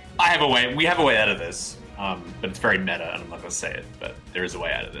mean, I have a way. We have a way out of this, but it's very meta, and I'm not going to say it. But there is a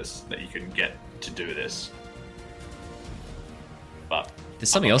way out of this that you can get to do this. But there's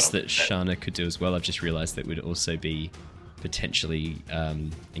something else that Shana could do as well. I've just realized that would also be potentially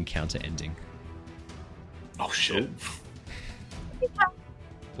encounter ending. Oh shit!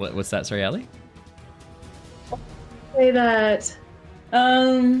 What's that? Sorry, Ali. Say that.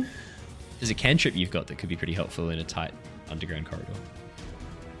 There's a cantrip you've got that could be pretty helpful in a tight underground corridor.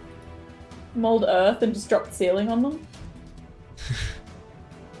 Mold earth and just drop the ceiling on them.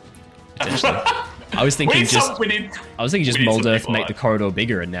 Potentially. I was thinking just mold earth, make the corridor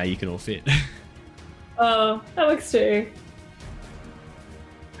bigger, and now you can all fit. Oh, that works too.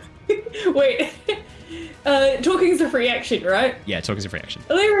 Wait, talking is a free action, right? Yeah, talking is a free action.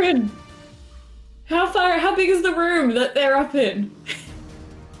 Illyrian, how big is the room that they're up in?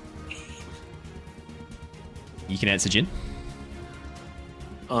 You can answer, Jin.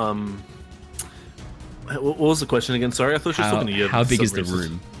 What was the question again? Sorry, I thought she was talking to you. How big is the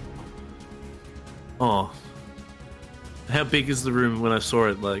room? Oh. How big is the room when I saw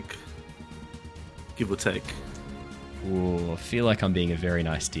it, like, give or take? Ooh, I feel like I'm being a very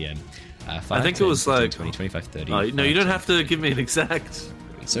nice DM. 5, I think 10, it was 15, like 20, 25, 30. No, you don't have to give me an exact.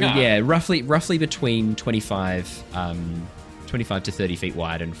 So yeah, roughly between 25 to 30 feet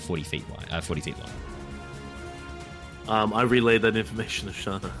wide and 40 feet long. I relayed that information to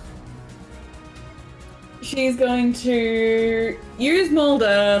Shana. She's going to use mold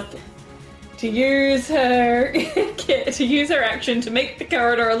earth to use her action to make the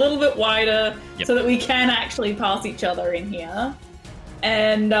corridor a little bit wider, so that we can actually pass each other in here.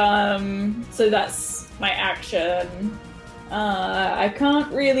 And so that's my action. I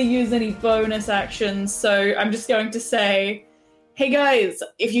can't really use any bonus actions, so I'm just going to say, hey guys,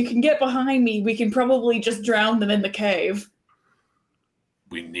 if you can get behind me, we can probably just drown them in the cave.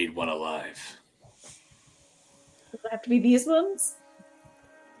 We need one alive. Does it have to be these ones?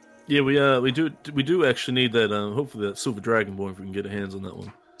 Yeah, we do actually need that. Hopefully, that silver dragonborn, if we can get our hands on that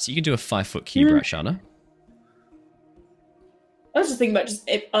one. So you can do a 5-foot cube, right, Shana? I was just thinking about just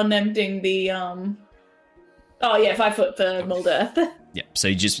unemptying the 5 foot for mold earth. Yeah. So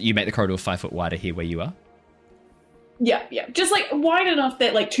you make the corridor 5 foot wider here where you are. Yeah. Just like wide enough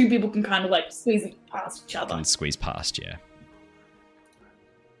that like two people can kind of like squeeze past each other. And squeeze past, yeah.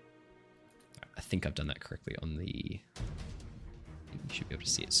 I think I've done that correctly on the. You should be able to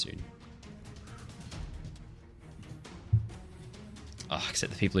see it soon. Oh,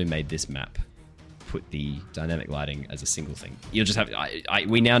 except the people who made this map put the dynamic lighting as a single thing. You'll just have.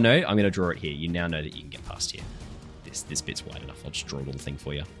 We now know. I'm going to draw it here. You now know that you can get past here. This bit's wide enough. I'll just draw a little thing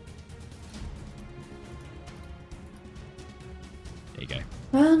for you. There you go.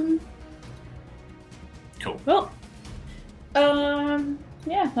 Cool. Well,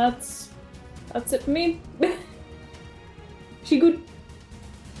 yeah, that's it for me. She good.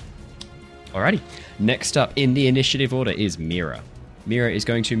 Alrighty. Next up in the initiative order is Mira. Mira is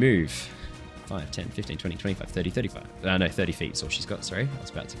going to move 5, 10, 15, 20, 25, 30, 35. 30 feet is all she's got, sorry. I was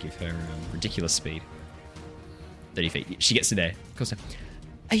about to give her ridiculous speed. 30 feet. She gets to there. Goes down.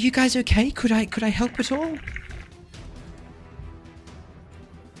 Are you guys okay? Could I help at all?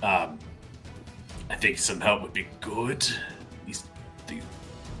 I think some help would be good. These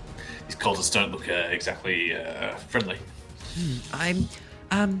cultists don't look exactly friendly.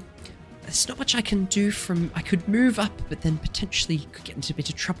 There's not much I can do I could move up, but then potentially could get into a bit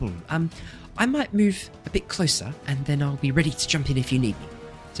of trouble. I might move a bit closer, and then I'll be ready to jump in if you need me.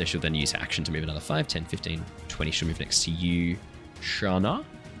 So she'll then use her action to move another 5, 10, 15, 20. She'll move next to you, Shana.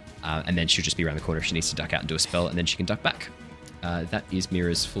 And then she'll just be around the corner if she needs to duck out and do a spell, and then she can duck back. That is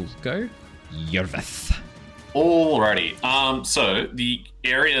Mira's full go. Yerveth. Alrighty. So the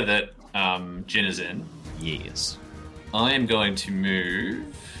area that Jin is in. Yes. I am going to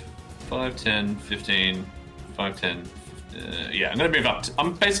move 5, 10, 15, 5, 10. I'm going to move up.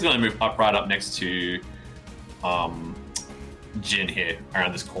 I'm basically going to move right up next to Jin here,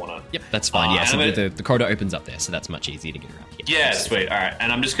 around this corner. Yep, that's fine. Yeah, so the corridor opens up there, so that's much easier to get around. Yeah, sweet. All right, and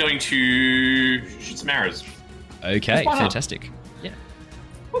I'm just going to shoot some arrows. Okay, fantastic. Yeah.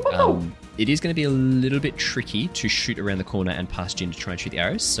 It is going to be a little bit tricky to shoot around the corner and past Jin to try and shoot the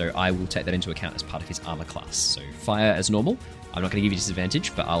arrows, so I will take that into account as part of his armor class. So fire as normal. I'm not going to give you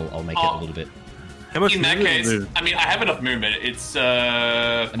disadvantage, but I'll make it a little bit. How much in that case, I mean, I have enough movement. It's 40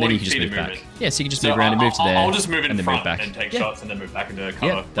 and then you can just move movement. back. Yeah, so you can just move around and move to there. I'll just move in and then front move back. and take shots, and then move back into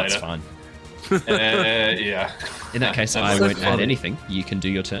cover later. That's fine. Yeah. In that case, I won't add anything. You can do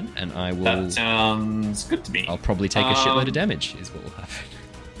your turn, and I will. That sounds good to me. I'll probably take a shitload of damage, is what will happen.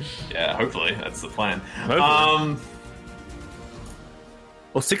 Yeah, hopefully that's the plan. Well,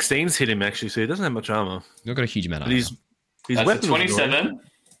 16's hit him actually, so he doesn't have much armor. You've not got a huge amount of armor. He's that's a 27.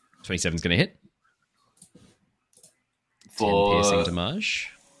 27's going to hit. For 10 piercing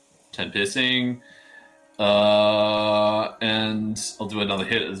damage. 10 piercing. And I'll do another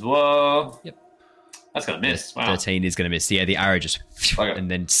hit as well. Yep. That's going to miss. Wow. 13 is going to miss. Yeah, the arrow just and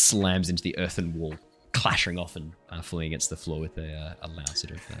then slams into the earthen wall, clattering off and falling against the floor with a loud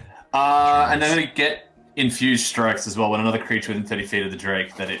sort of... and then we get infused strikes as well. When another creature within 30 feet of the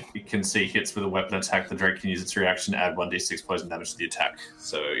Drake that it can see hits with a weapon attack, the Drake can use its reaction to add 1d6 poison damage to the attack.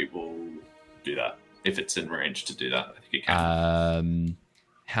 So it will do that. If it's in range to do that, I think it can.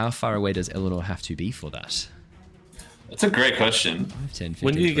 How far away does Eleanor have to be for that? That's a great question. 5, 10, 15,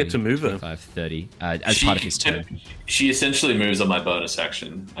 when do you 20, get to move her? 25, 30. As part of his turn. She essentially moves on my bonus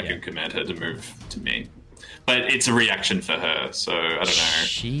action. I can command her to move to me. But it's a reaction for her, so I don't know.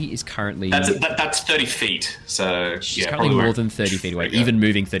 She is currently... That's 30 feet, so... She's currently more than 30 feet away. Even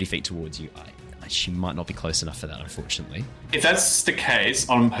moving 30 feet towards you, she might not be close enough for that, unfortunately. If that's the case,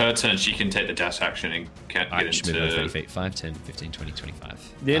 on her turn, she can take the dash action and get into... Move 30 feet. 5, 10, 15, 20,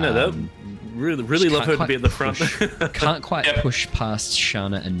 25. Yeah, no, that really love her to be at the front. Can't quite push past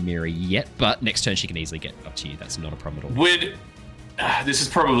Shana and Miri yet, but next turn she can easily get up to you. That's not a problem at all. This is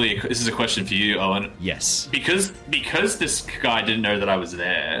a question for you, Owen. Yes. Because this guy didn't know that I was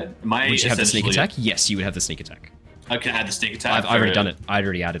there. Would you have the sneak attack? Yes, you would have the sneak attack. I can add the sneak attack. I've already done it. I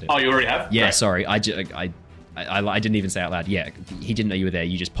already added it. Oh, you already have? Yeah, Right. sorry. I didn't even say out loud. Yeah, he didn't know you were there.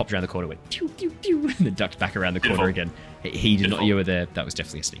 You just popped around the corner, went pew pew pew, and then ducked back around the corner again. He did not know you were there. That was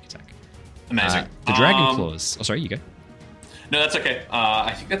definitely a sneak attack. Amazing. The dragon claws. Oh, sorry. You go. No, that's okay.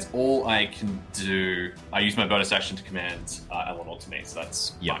 I think that's all I can do. I use my bonus action to command Eleanor to me, so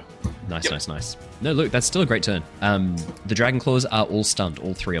that's fine. Nice. No, look, that's still a great turn. The dragon claws are all stunned,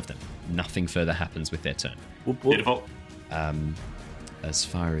 all 3 of them. Nothing further happens with their turn. Beautiful. As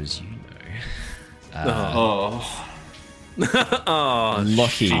far as you know.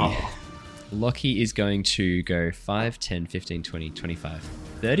 Lockie is going to go 5, 10, 15, 20, 25,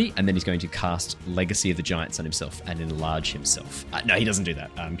 30, and then he's going to cast Legacy of the Giants on himself and enlarge himself. No, he doesn't do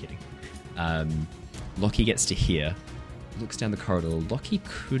that. I'm kidding. Lockie gets to here, looks down the corridor. Lockie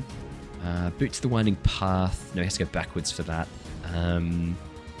could boot to the winding path. No, he has to go backwards for that.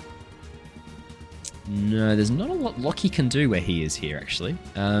 No, there's not a lot Lockie can do where he is here, actually.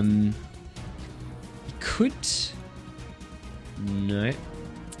 He could... No,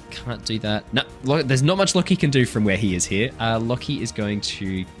 can't do that. No, there's not much Lockie can do from where he is here. Lockie is going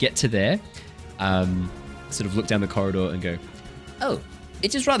to get to there, sort of look down the corridor and go, "Oh,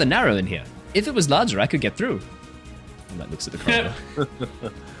 it is rather narrow in here. If it was larger, I could get through." And that looks at the corridor.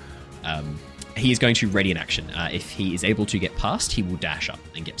 He is going to ready an action. If he is able to get past, he will dash up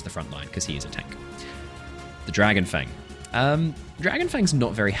and get to the front line because he is a tank. The Dragon Fang. Dragon Fang's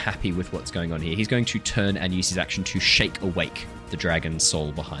not very happy with what's going on here. He's going to turn and use his action to shake awake the dragon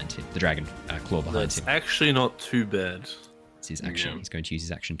soul behind him, the dragon claw behind him. That's actually not too bad. It's his action. Yeah. He's going to use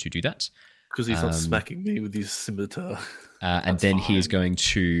his action to do that. Because he's not smacking me with his scimitar. And then he is going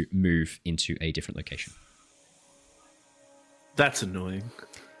to move into a different location. That's annoying.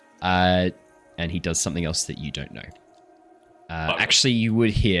 And he does something else that you don't know. Actually, you would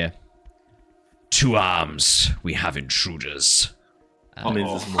hear, "To arms, we have intruders."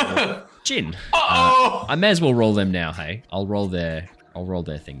 Jin. I may as well roll them now, hey? I'll roll their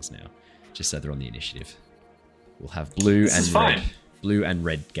things now. Just so they're on the initiative. We'll have blue and red. Blue and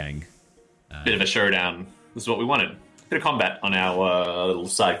red gang. Bit of a showdown. This is what we wanted. Bit of combat on our little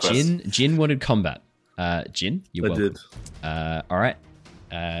side quest. Jin wanted combat. Jin, you're welcome. I did. Alright.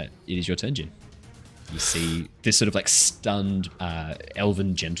 It is your turn, Jin. You see this sort of like stunned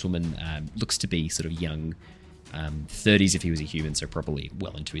elven gentleman, looks to be sort of young, 30s if he was a human, so probably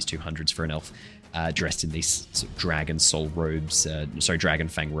well into his 200s for an elf, dressed in these sort of dragon soul robes, dragon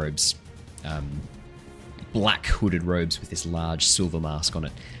fang robes, black hooded robes with this large silver mask on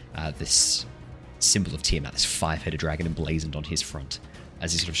it, this symbol of Tiamat, this 5-headed dragon emblazoned on his front,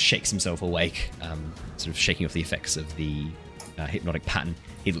 as he sort of shakes himself awake, sort of shaking off the effects of the hypnotic pattern.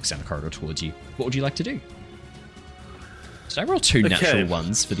 He looks down the corridor towards you. What would you like to do? Did I roll 2 natural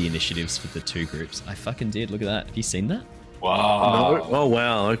ones for the initiatives for the 2 groups? I fucking did. Look at that. Have you seen that? Wow. No. Oh,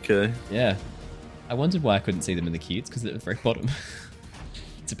 wow. Okay. Yeah. I wondered why I couldn't see them in the queue. It's because they're at the very bottom.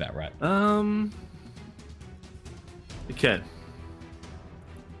 It's about right. Okay.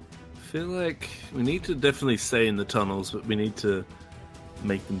 I feel like we need to definitely stay in the tunnels, but we need to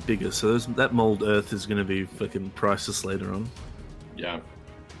make them bigger. So that mold earth is going to be fucking priceless later on. Yeah.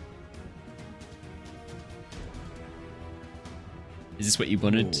 Is this what you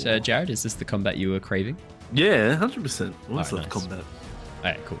wanted, Jared? Is this the combat you were craving? Yeah, 100%. I Alright, love nice. combat.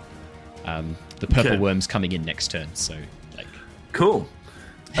 Alright, cool. The purple worm's coming in next turn, so like. Cool.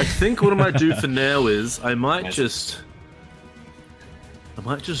 I think what I might do for now is I might just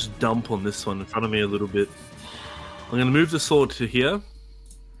dump on this one in front of me a little bit. I'm going to move the sword to here,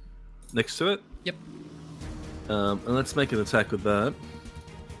 next to it. Yep. And let's make an attack with that.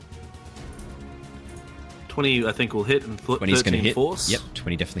 20, I think, will hit, and 20's 13 going to hit. force. Yep,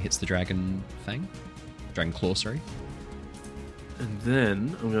 20 definitely hits the dragon fang. Dragon claw, sorry. And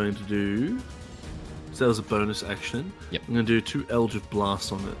then I'm going to do... So that was a bonus action. Yep. I'm going to do 2 Eldritch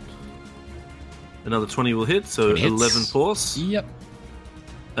Blasts on it. Another 20 will hit, so 20 hits. 11 force. Yep.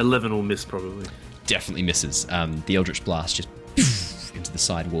 11 will miss, probably. Definitely misses. The Eldritch Blast just into the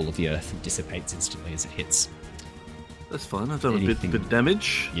side wall of the earth and dissipates instantly as it hits. That's fine. I've done a bit of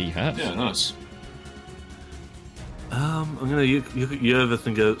damage. Yeah, you have. Yeah, nice. I'm gonna Yervith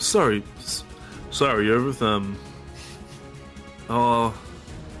and go. Sorry, Yervith.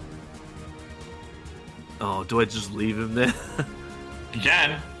 Oh, do I just leave him there? You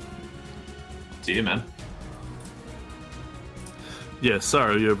can. See you, man. Yeah,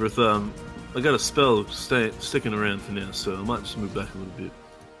 sorry, Yervith. I got a spell sticking around for now, so I might just move back a little bit.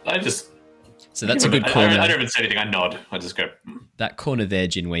 So that's a good corner. I don't even say anything. I nod. I just go. That corner there,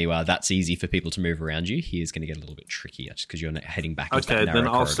 Jin, where you are, that's easy for people to move around you. He is going to get a little bit trickier just because you're heading back into that Okay, narrow then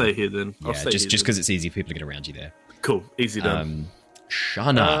I'll corridor. stay here then. Yeah, just because it's easy for people to get around you there. Cool, easy done.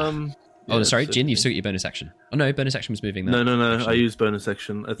 Shana. Yeah, sorry, so- Jin, you've still got your bonus action. Oh no, bonus action was moving that. No. Actually, I used bonus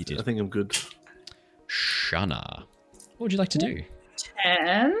action. I did. think I'm good. Shana. What would you like to do?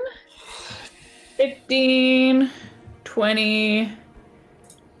 10, 15, 20,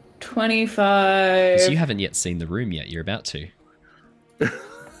 25. So you haven't yet seen the room yet. You're about to.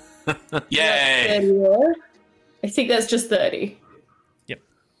 Yay! 30. I think that's just 30. Yep.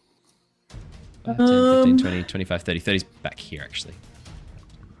 10, 15, 20, 25, 30. 30's back here, actually.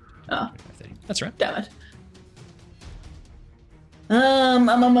 Oh, 25, 30. That's right. damn it. And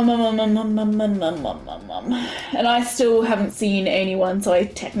I still haven't seen anyone, so I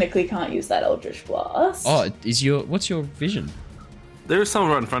technically can't use that Eldritch Blast. Oh, what's your vision? There is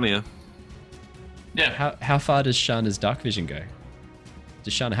someone right in front of you. Yeah. How far does Shana's dark vision go?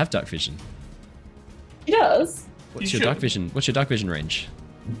 Does Shana have dark vision? She does. What's You your dark should. vision? What's your dark vision range?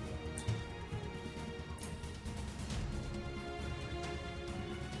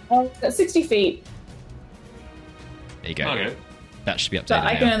 That's 60 feet. There you go. Okay. That should be updated. But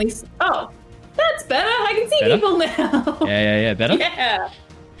I can now. only. Oh, that's better. I can see Better? people now. Yeah. Better.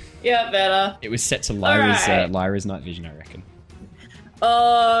 Yeah, better. It was set to Lyra's Alright. Lyra's night vision, I reckon.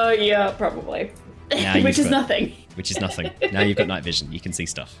 Yeah, probably. Now Which you've is got- nothing. Which is nothing. Now you've got night vision. You can see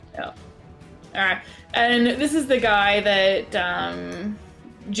stuff. Yeah. Alright. And this is the guy that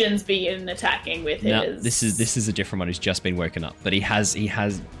Jin's been attacking with Now his. this is a different one who's just been woken up, but he has.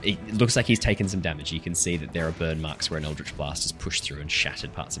 It looks like he's taken some damage. You can see that there are burn marks where an Eldritch Blast has pushed through and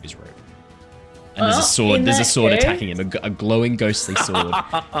shattered parts of his robe. And there's a Well, sword. in There's a that sword case- attacking him, a glowing ghostly sword,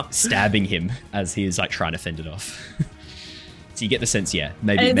 stabbing him as he is like trying to fend it off. So you get the sense, yeah,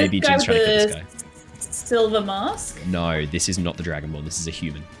 maybe And maybe this guy Jin's trying to kill this with guy. Silver mask. No, this is not the Dragonborn. This is a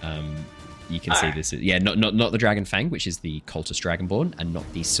human. You can see this. Not the Dragon Fang, which is the cultist Dragonborn, and not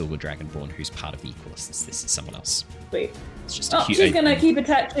the Silver Dragonborn, who's part of the Equalists. This is someone else. Wait. It's just Oh, she's gonna keep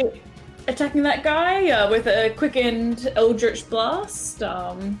attacking that guy with a quickened Eldritch Blast.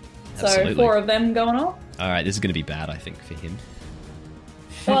 So Absolutely. 4 of them going off. All right, this is going to be bad, I think, for him.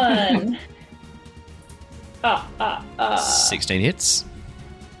 1. 16 hits,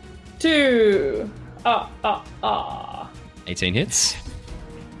 2. 18 hits,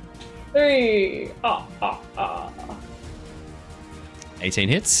 3. 18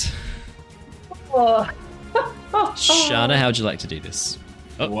 hits. Oh. Shana, how'd you like to do this?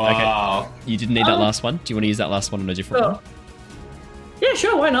 Oh, Wow. okay. You didn't need that last one. Do you want to use that last one on a different one? Yeah,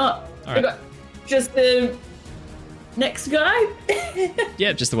 sure, why not? All right. Just the next guy?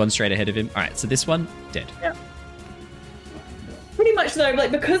 Yeah, just the one straight ahead of him. All right, so this one, dead. Yeah. Pretty much though,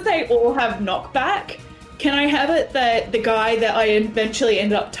 like, because they all have knockback, can I have it that the guy that I eventually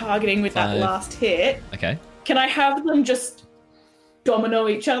ended up targeting with that last hit, Okay. can I have them just domino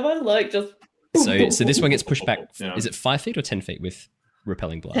each other? Like, just... So this one gets pushed back. Yeah. Is it 5 feet or 10 feet with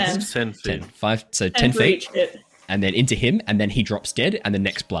repelling blast? 10. 10 feet. 10. 5, so 10 10 for feet. each hit. And then into him, and then he drops dead, and the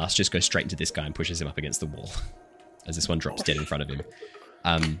next blast just goes straight into this guy and pushes him up against the wall as this one drops dead in front of him.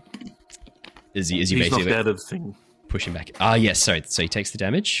 As you He's basically knocked out of the thing. push him back. Ah, yes, sorry. So he takes the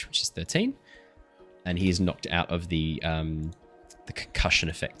damage, which is 13, and he is knocked out of the concussion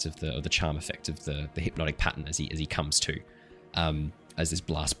effect of the charm effect of the hypnotic pattern as he comes to, as this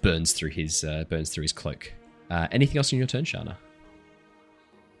blast burns through his cloak. Anything else in your turn, Shana?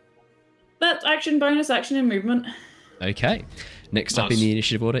 That's action, bonus action, and movement. Okay. Next up in the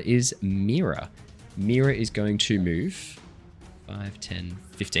initiative order is Mira. Mira is going to move 5, 10,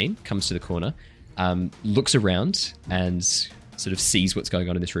 15, comes to the corner, looks around and sort of sees what's going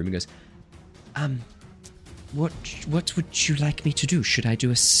on in this room and goes, what would you like me to do? Should I do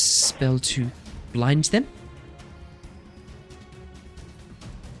a spell to blind them?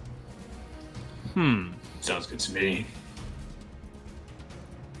 Sounds good to me.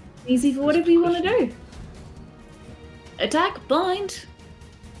 Easy for whatever you want to do. Attack, blind,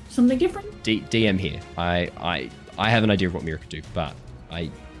 something different. DM here. I have an idea of what Mira could do, but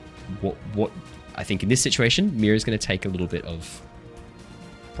what I think in this situation, Mira's going to take a little bit of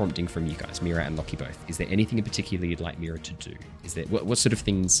prompting from you guys, Mira and Lockie both. Is there anything in particular you'd like Mira to do? Is there what sort of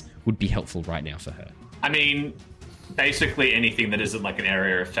things would be helpful right now for her? I mean, basically anything that isn't like an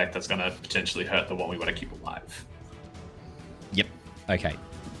area effect that's going to potentially hurt the one we want to keep alive. Yep. Okay.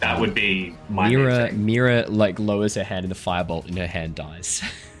 That would be my main thing. Mira like lowers her hand and the firebolt in her hand dies.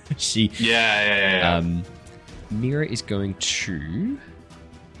 She Yeah. Mira is going to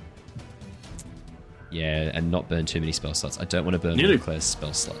and not burn too many spell slots. I don't want to burn all Claire's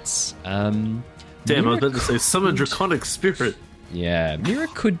spell slots. Damn, I was about to say summon Draconic Spirit. Yeah, Mira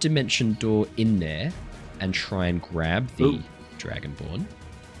could Dimension Door in there and try and grab the Dragonborn.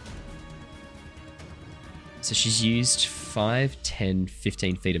 So she's used 5, 10,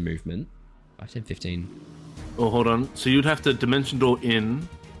 15 feet of movement. 5, 10, 15. Oh, hold on. So you'd have to Dimension Door in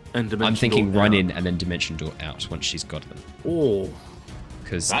and Dimension Door I'm thinking out. run in and then Dimension Door out once she's got them. Oh.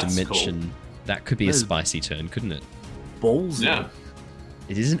 Because That's Dimension... cool. That could be a spicy turn, couldn't it? Ballsy. Yeah.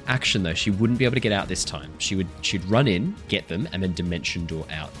 It is an action, though. She wouldn't be able to get out this time. She'd run in, get them, and then Dimension Door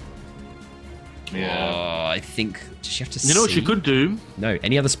out. Yeah. Oh, I think... Does she have to see? You know what she could do? No,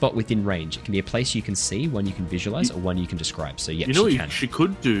 any other spot within range. It can be a place you can see, one you can visualize, or one you can describe. So, yeah, You know she what can. she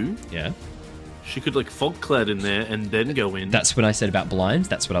could do? Yeah. She could, like, fog cloud in there and then go in. That's what I said about blind.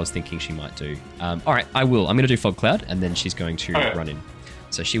 That's what I was thinking she might do. All right, I will. I'm going to do Fog Cloud, and then she's going to run in.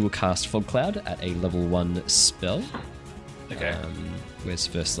 So she will cast Fog Cloud at a level 1 spell. Okay. Where's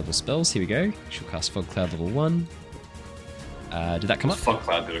first level spells? Here we go. She'll cast Fog Cloud level 1. Did that come up? Fog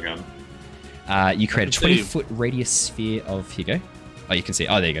cloud do again. You create a can see. 20-foot radius sphere of... Here you go. Oh, you can see.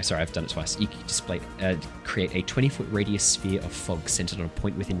 Oh, there you go. Sorry, I've done it twice. You can create a 20-foot radius sphere of fog centered on a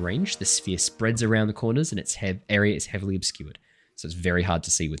point within range. The sphere spreads around the corners, and its area is heavily obscured. So it's very hard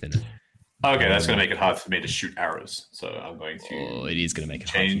to see within it. Okay, that's going to make it hard for me to shoot arrows. So I'm going to Oh, it is going to make it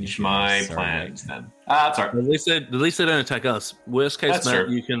hard for you to change shoot my arrows. Sorry, plans mate. then. That's all right. At least they don't attack us. Worst case, That's Matt,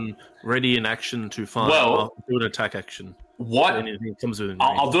 true. you can ready an action to fire. Well- do an attack action. What? Anything comes within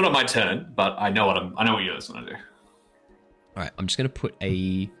range. I'll do it on my turn, but I know what you guys want to do. All right, I'm just going to put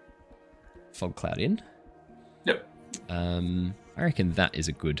a Fog Cloud in. Yep. I reckon that is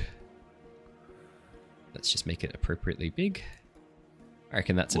a good... Let's just make it appropriately big. I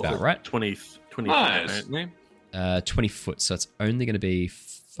reckon that's about right. 20 Nice. right? 20 foot, so it's only going to be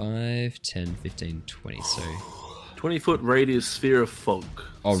 5, 10, 15, 20. So 20-foot radius sphere of fog.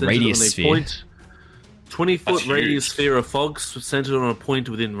 Oh, Centered radius on a sphere. Point. 20-foot That's radius huge. sphere of fog centered on a point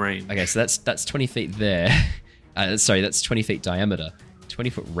within range. okay, so that's 20 feet there. Sorry, that's 20 feet diameter.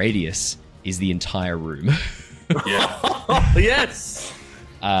 20-foot radius is the entire room. Yeah. Yes!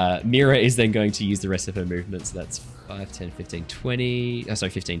 Mira is then going to use the rest of her movement, so that's 5, 10, 15, 20. Oh, sorry,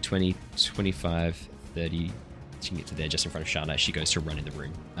 15, 20, 25, 30. She can get to there just in front of Shana. She goes to run in the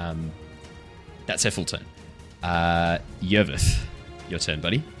room. That's her full turn. Yervith, your turn,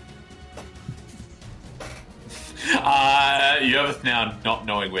 buddy. Yervith now not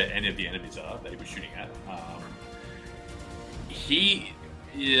knowing where any of the enemies are that he was shooting at. He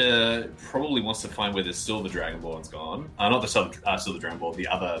probably wants to find where the Silver Dragonborn's gone. Not the Silver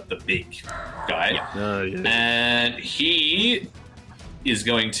Dragonborn, the big guy. Yeah. And he is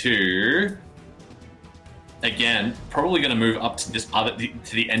going to, again, probably going to move up to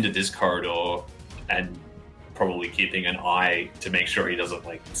to the end of this corridor, and probably keeping an eye to make sure he doesn't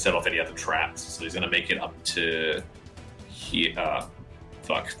set off any other traps. So he's going to make it up to here.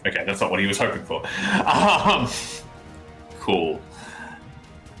 Fuck. Okay, that's not what he was hoping for. Cool.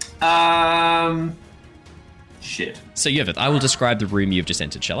 Shit. So Yervith, I will describe the room you've just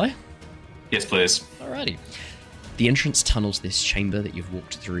entered, shall I? Yes, please. Alrighty. The entrance tunnel to this chamber that you've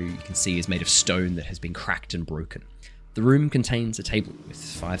walked through, you can see, is made of stone that has been cracked and broken. The room contains a table with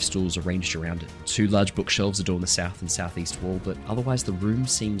 5 stools arranged around it. 2 large bookshelves adorn the south and southeast wall, but otherwise the room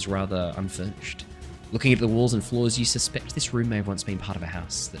seems rather unfurnished. Looking at the walls and floors, you suspect this room may have once been part of a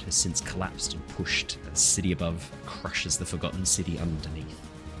house that has since collapsed and pushed as the city above crushes the forgotten city underneath.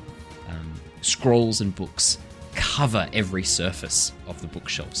 Scrolls and books cover every surface of the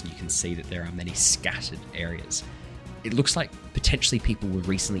bookshelves, and you can see that there are many scattered areas. It looks like potentially people were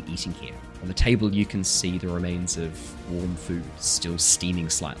recently eating here. On the table you can see the remains of warm food still steaming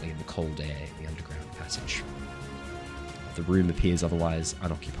slightly in the cold air in the underground passage. The room appears otherwise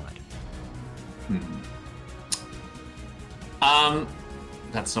unoccupied.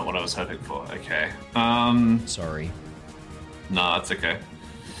 That's not what I was hoping for. Okay. Sorry. No, that's okay.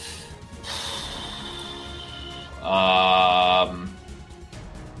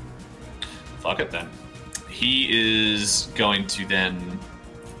 Fuck it then. He is going to then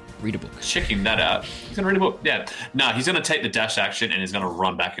read a book. Checking that out. He's going to read a book. Yeah. No, he's going to take the dash action and he's going to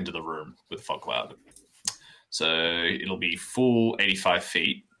run back into the room with the fog cloud. So it'll be full 85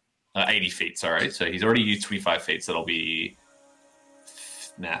 feet. 80 feet, sorry. So he's already used 25 feet, so it'll be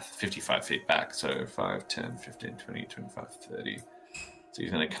 55 feet back. So 5, 10, 15, 20, 25, 30. So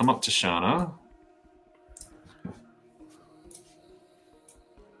he's going to come up to Shana.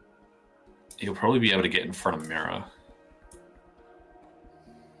 He'll probably be able to get in front of Mira.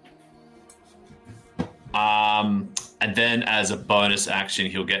 And then as a bonus action,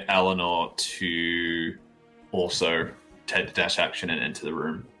 he'll get Eleanor to also take the dash action and enter the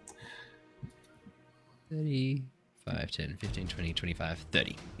room. 30, 5, 10, 15, 20, 25,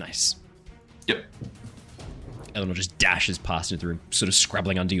 30. Nice. Yep. Eleanor just dashes past into the room, sort of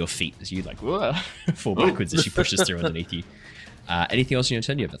scrabbling under your feet as you fall backwards as she pushes through underneath you. Anything else in your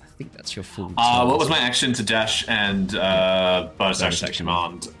turn? Yeah, but I think that's your full turn. What was my action to dash and bonus action to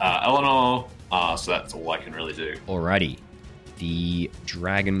command? Eleanor. So that's all I can really do. Alrighty. The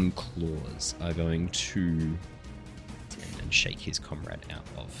dragon claws are going to and shake his comrade out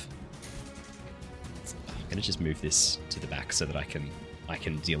of. I'm gonna just move this to the back so that I can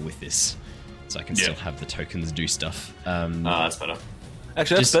deal with this, so I can still have the tokens do stuff. That's better.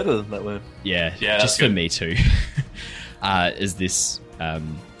 Actually, that's better than that way. Yeah, just for me too. Is this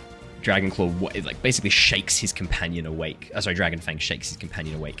Dragonclaw basically shakes his companion awake. Dragonfang shakes his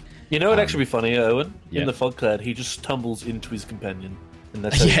companion awake. You know, it'd actually be funny, Owen. In the fog cloud, he just tumbles into his companion, and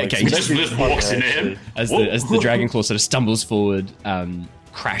that's he just walks in him as the Dragonclaw sort of stumbles forward,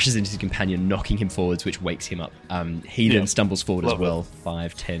 crashes into his companion, knocking him forwards, which wakes him up. He then stumbles forward as well,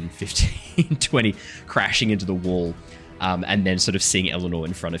 5, 10, 15, 20, crashing into the wall, and then sort of seeing Eleanor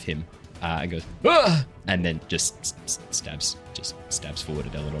in front of him, and goes, "Ah!" and then just stabs forward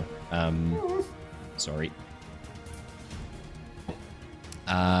at Eleanor. Sorry.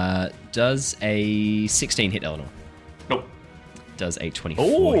 Does a 16 hit Eleanor? Nope. Does a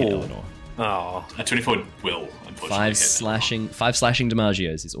 24 hit Eleanor? Oh, a 24 will, unfortunately. 5 slashing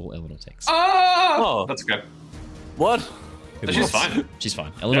damagios is all Eleanor takes. Oh, that's okay. What? She's fine. She's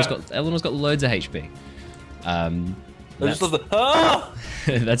fine. Eleanor's got loads of HP. I just love the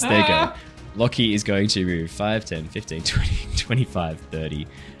that's their go. Lockie is going to move 5, 10, 15, 20, 25, 30.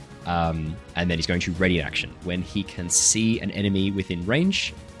 And then he's going to ready action. When he can see an enemy within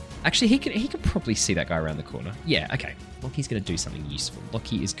range. Actually, he can probably see that guy around the corner. Yeah, okay. Lockie's going to do something useful.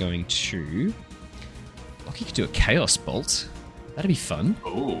 Lockie could do a Chaos Bolt. That'd be fun.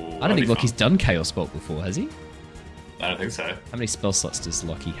 Ooh, I don't think Lockie's done Chaos Bolt before, has he? I don't think so. How many spell slots does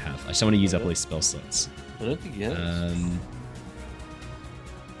Lockie have? I just want to use up all his spell slots. I don't think he has.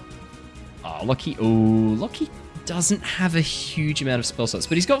 Lockie doesn't have a huge amount of spell slots,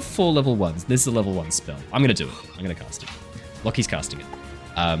 but he's got 4 level 1s. This is a level 1 spell. I'm going to do it. I'm going to cast it. Lockie's casting it.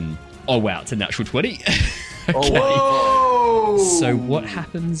 Oh wow, it's a natural 20. Okay. Oh, whoa! So what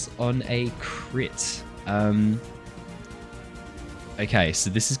happens on a crit? Okay,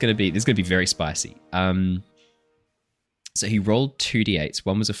 so this is going to be very spicy. So he rolled 2d8s.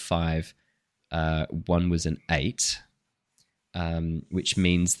 One was a 5, one was an 8, which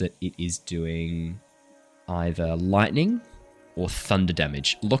means that it is doing either lightning or thunder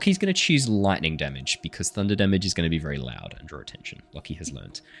damage. Lockie's going to choose lightning damage because thunder damage is going to be very loud and draw attention. Lockie has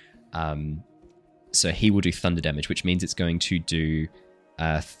learned. So he will do thunder damage, which means it's going to do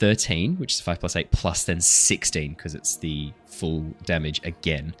 13, which is 5 plus 8, plus then 16 because it's the full damage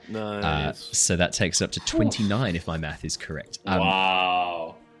again. Nice. So that takes it up to 29 if my math is correct.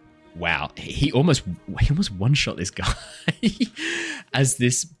 Wow. Wow, he almost one-shot this guy as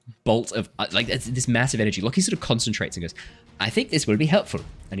this bolt of this massive energy. Lockie sort of concentrates and goes, I think this will be helpful.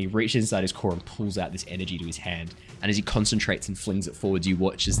 And he reaches inside his core and pulls out this energy to his hand. And as he concentrates and flings it forwards, you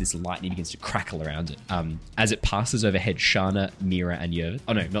watch as this lightning begins to crackle around it. As it passes overhead, Shana, Mira, and Yervith.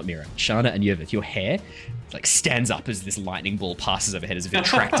 Oh no, not Mira. Shana and Yervith, your hair stands up as this lightning ball passes overhead as if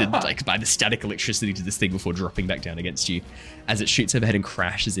attracted by the static electricity to this thing before dropping back down against you. As it shoots overhead and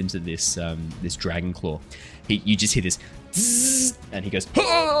crashes into this this dragon claw. You just hear this zzz, and he goes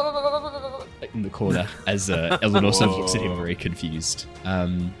in the corner as Eleanor sort of looks at him very confused.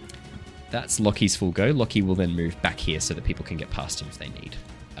 That's Lockie's full go. Lockie will then move back here so that people can get past him if they need.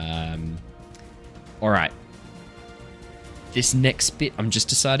 All right. This next bit, I'm just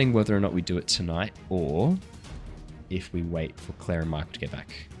deciding whether or not we do it tonight or if we wait for Claire and Michael to get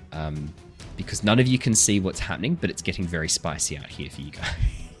back. Because none of you can see what's happening, but it's getting very spicy out here for you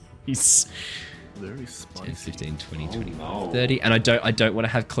guys. Very spicy. 10, 15, 20, 25, 30. And I don't want to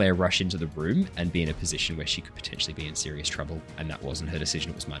have Claire rush into the room and be in a position where she could potentially be in serious trouble. And that wasn't her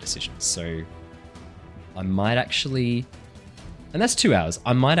decision, it was my decision. So I might actually... And that's 2 hours.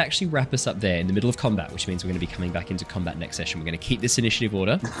 I might actually wrap us up there in the middle of combat, which means we're going to be coming back into combat next session. We're going to keep this initiative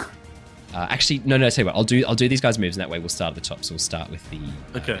order. Actually, no, tell you what, I'll do these guys' moves, and that way we'll start at the top. So we'll start with the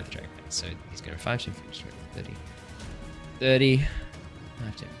dragon. So he's going to 5, 10, 15, 20, 30, 5,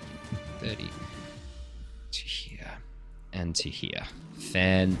 10, 15, 30, to here, and to here.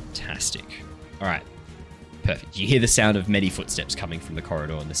 Fantastic. All right, perfect. You hear the sound of many footsteps coming from the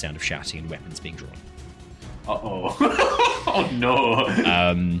corridor and the sound of shouting and weapons being drawn. Uh-oh. Oh, no.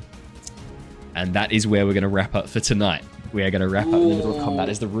 And that is where we're going to wrap up for tonight. We are going to wrap up in the middle of combat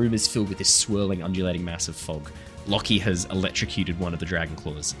as the room is filled with this swirling, undulating mass of fog. Lockie has electrocuted one of the dragon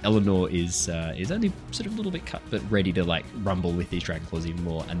claws. Eleanor is only sort of a little bit cut, but ready to rumble with these dragon claws even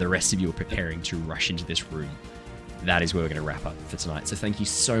more. And the rest of you are preparing to rush into this room. That is where we're going to wrap up for tonight. So thank you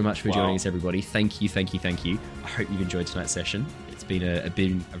so much for joining us, everybody. Thank you. I hope you've enjoyed tonight's session. It's been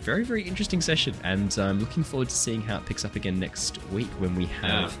a very, very interesting session, and I'm looking forward to seeing how it picks up again next week when we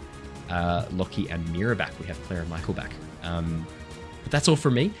have Lockie and Mira back. We have Claire and Michael back. But that's all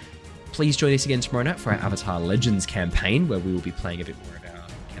from me. Please join us again tomorrow night for our Avatar Legends campaign, where we will be playing a bit more of our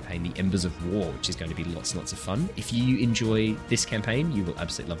campaign, The Embers of War, which is going to be lots and lots of fun. If you enjoy this campaign, you will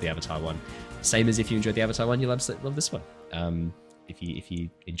absolutely love the Avatar one. Same as if you enjoyed the Avatar one, you'll absolutely love this one. If you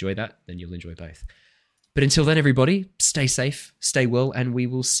enjoy that, then you'll enjoy both. But until then, everybody, stay safe, stay well, and we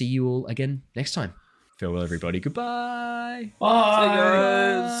will see you all again next time. Farewell, everybody. Goodbye. Bye. Bye,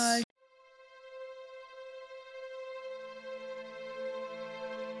 guys.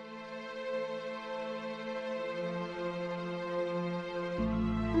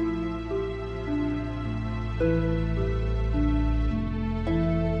 Bye.